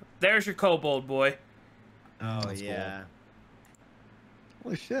yeah. There's your kobold boy. Oh yeah.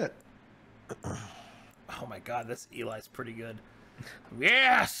 Holy shit. Oh my god, this Eli's pretty good.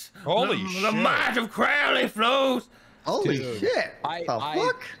 Yes. Holy the shit. might of Crowley flows. Holy Dude, shit.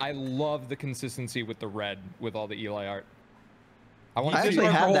 I love the consistency with the red with all the Eli art. I want to see actually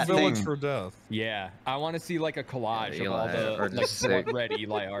the have whole that village thing. for death. Yeah, I want to see like a collage of all the like blood red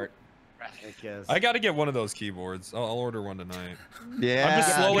Eli art. I got to get one of those keyboards. I'll order one tonight. Yeah, I'm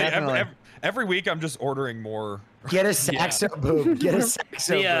just slowly definitely. every week I'm just ordering more. Get a saxo boom. Get a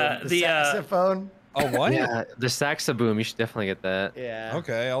saxo boom. The saxophone. Oh what? Yeah, the Saxaboom. You should definitely get that. Yeah.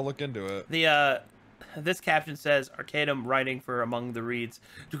 Okay, I'll look into it. This caption says Arcadum writing for Among the Reeds.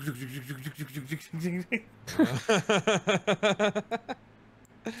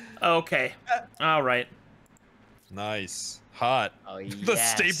 Okay. All right. Nice. Hot. Oh, The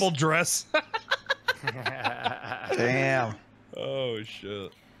staple dress. Damn. Oh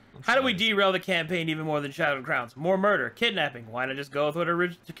shit. How do we derail the campaign even more than Shadowed Crowns? More murder, kidnapping. Why not just go with what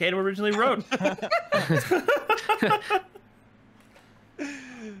Arcadum originally wrote?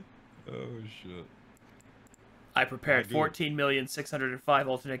 Oh shit. I prepared 14,605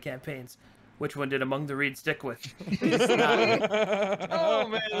 alternate campaigns. Which one did Among the Reeds stick with? Oh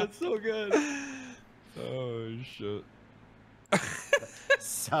man, that's so good. Oh shit.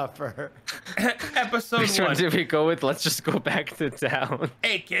 Suffer. Episode Which 1. did we go with? Let's just go back to town.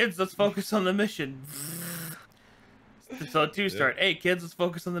 Hey kids, let's focus on the mission. Episode 2 start. Hey kids, let's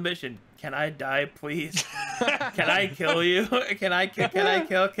focus on the mission. Can I die, please? Can I kill you? Can I kill?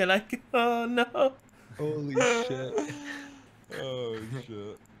 Oh no. Holy shit. Oh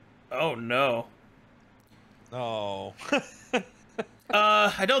shit. Oh no. Oh.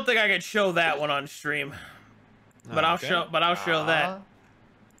 I don't think I could show that one on stream. But I'll show that.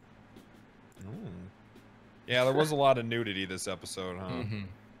 Yeah, there was a lot of nudity this episode, huh? Mm-hmm.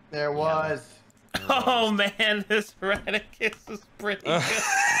 There was. Oh man, this Radicus is pretty good.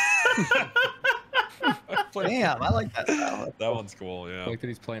 Damn, I like that style. That one's cool, yeah. I like that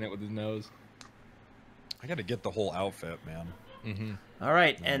he's playing it with his nose. I gotta get the whole outfit, man. Mm-hmm. All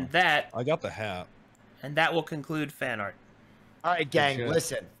right, and that I got the hat. And that will conclude fan art. All right, gang,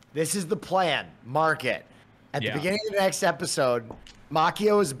 listen. This is the plan. Mark it. At the beginning of the next episode,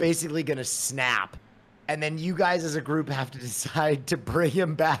 Makio is basically going to snap. And then you guys as a group have to decide to bring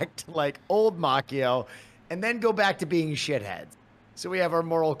him back to like old Makio and then go back to being shitheads. So we have our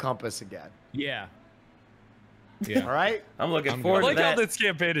moral compass again. Yeah. All right? I'm looking forward to that. I like how this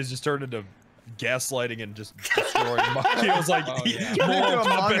campaign has just turned into gaslighting and just destroying Makio's like moral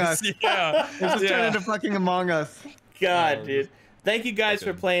compass. Yeah. It's just turned into fucking Among Us. God, dude. Thank you guys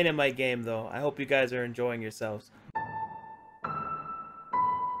for playing in my game, though. I hope you guys are enjoying yourselves.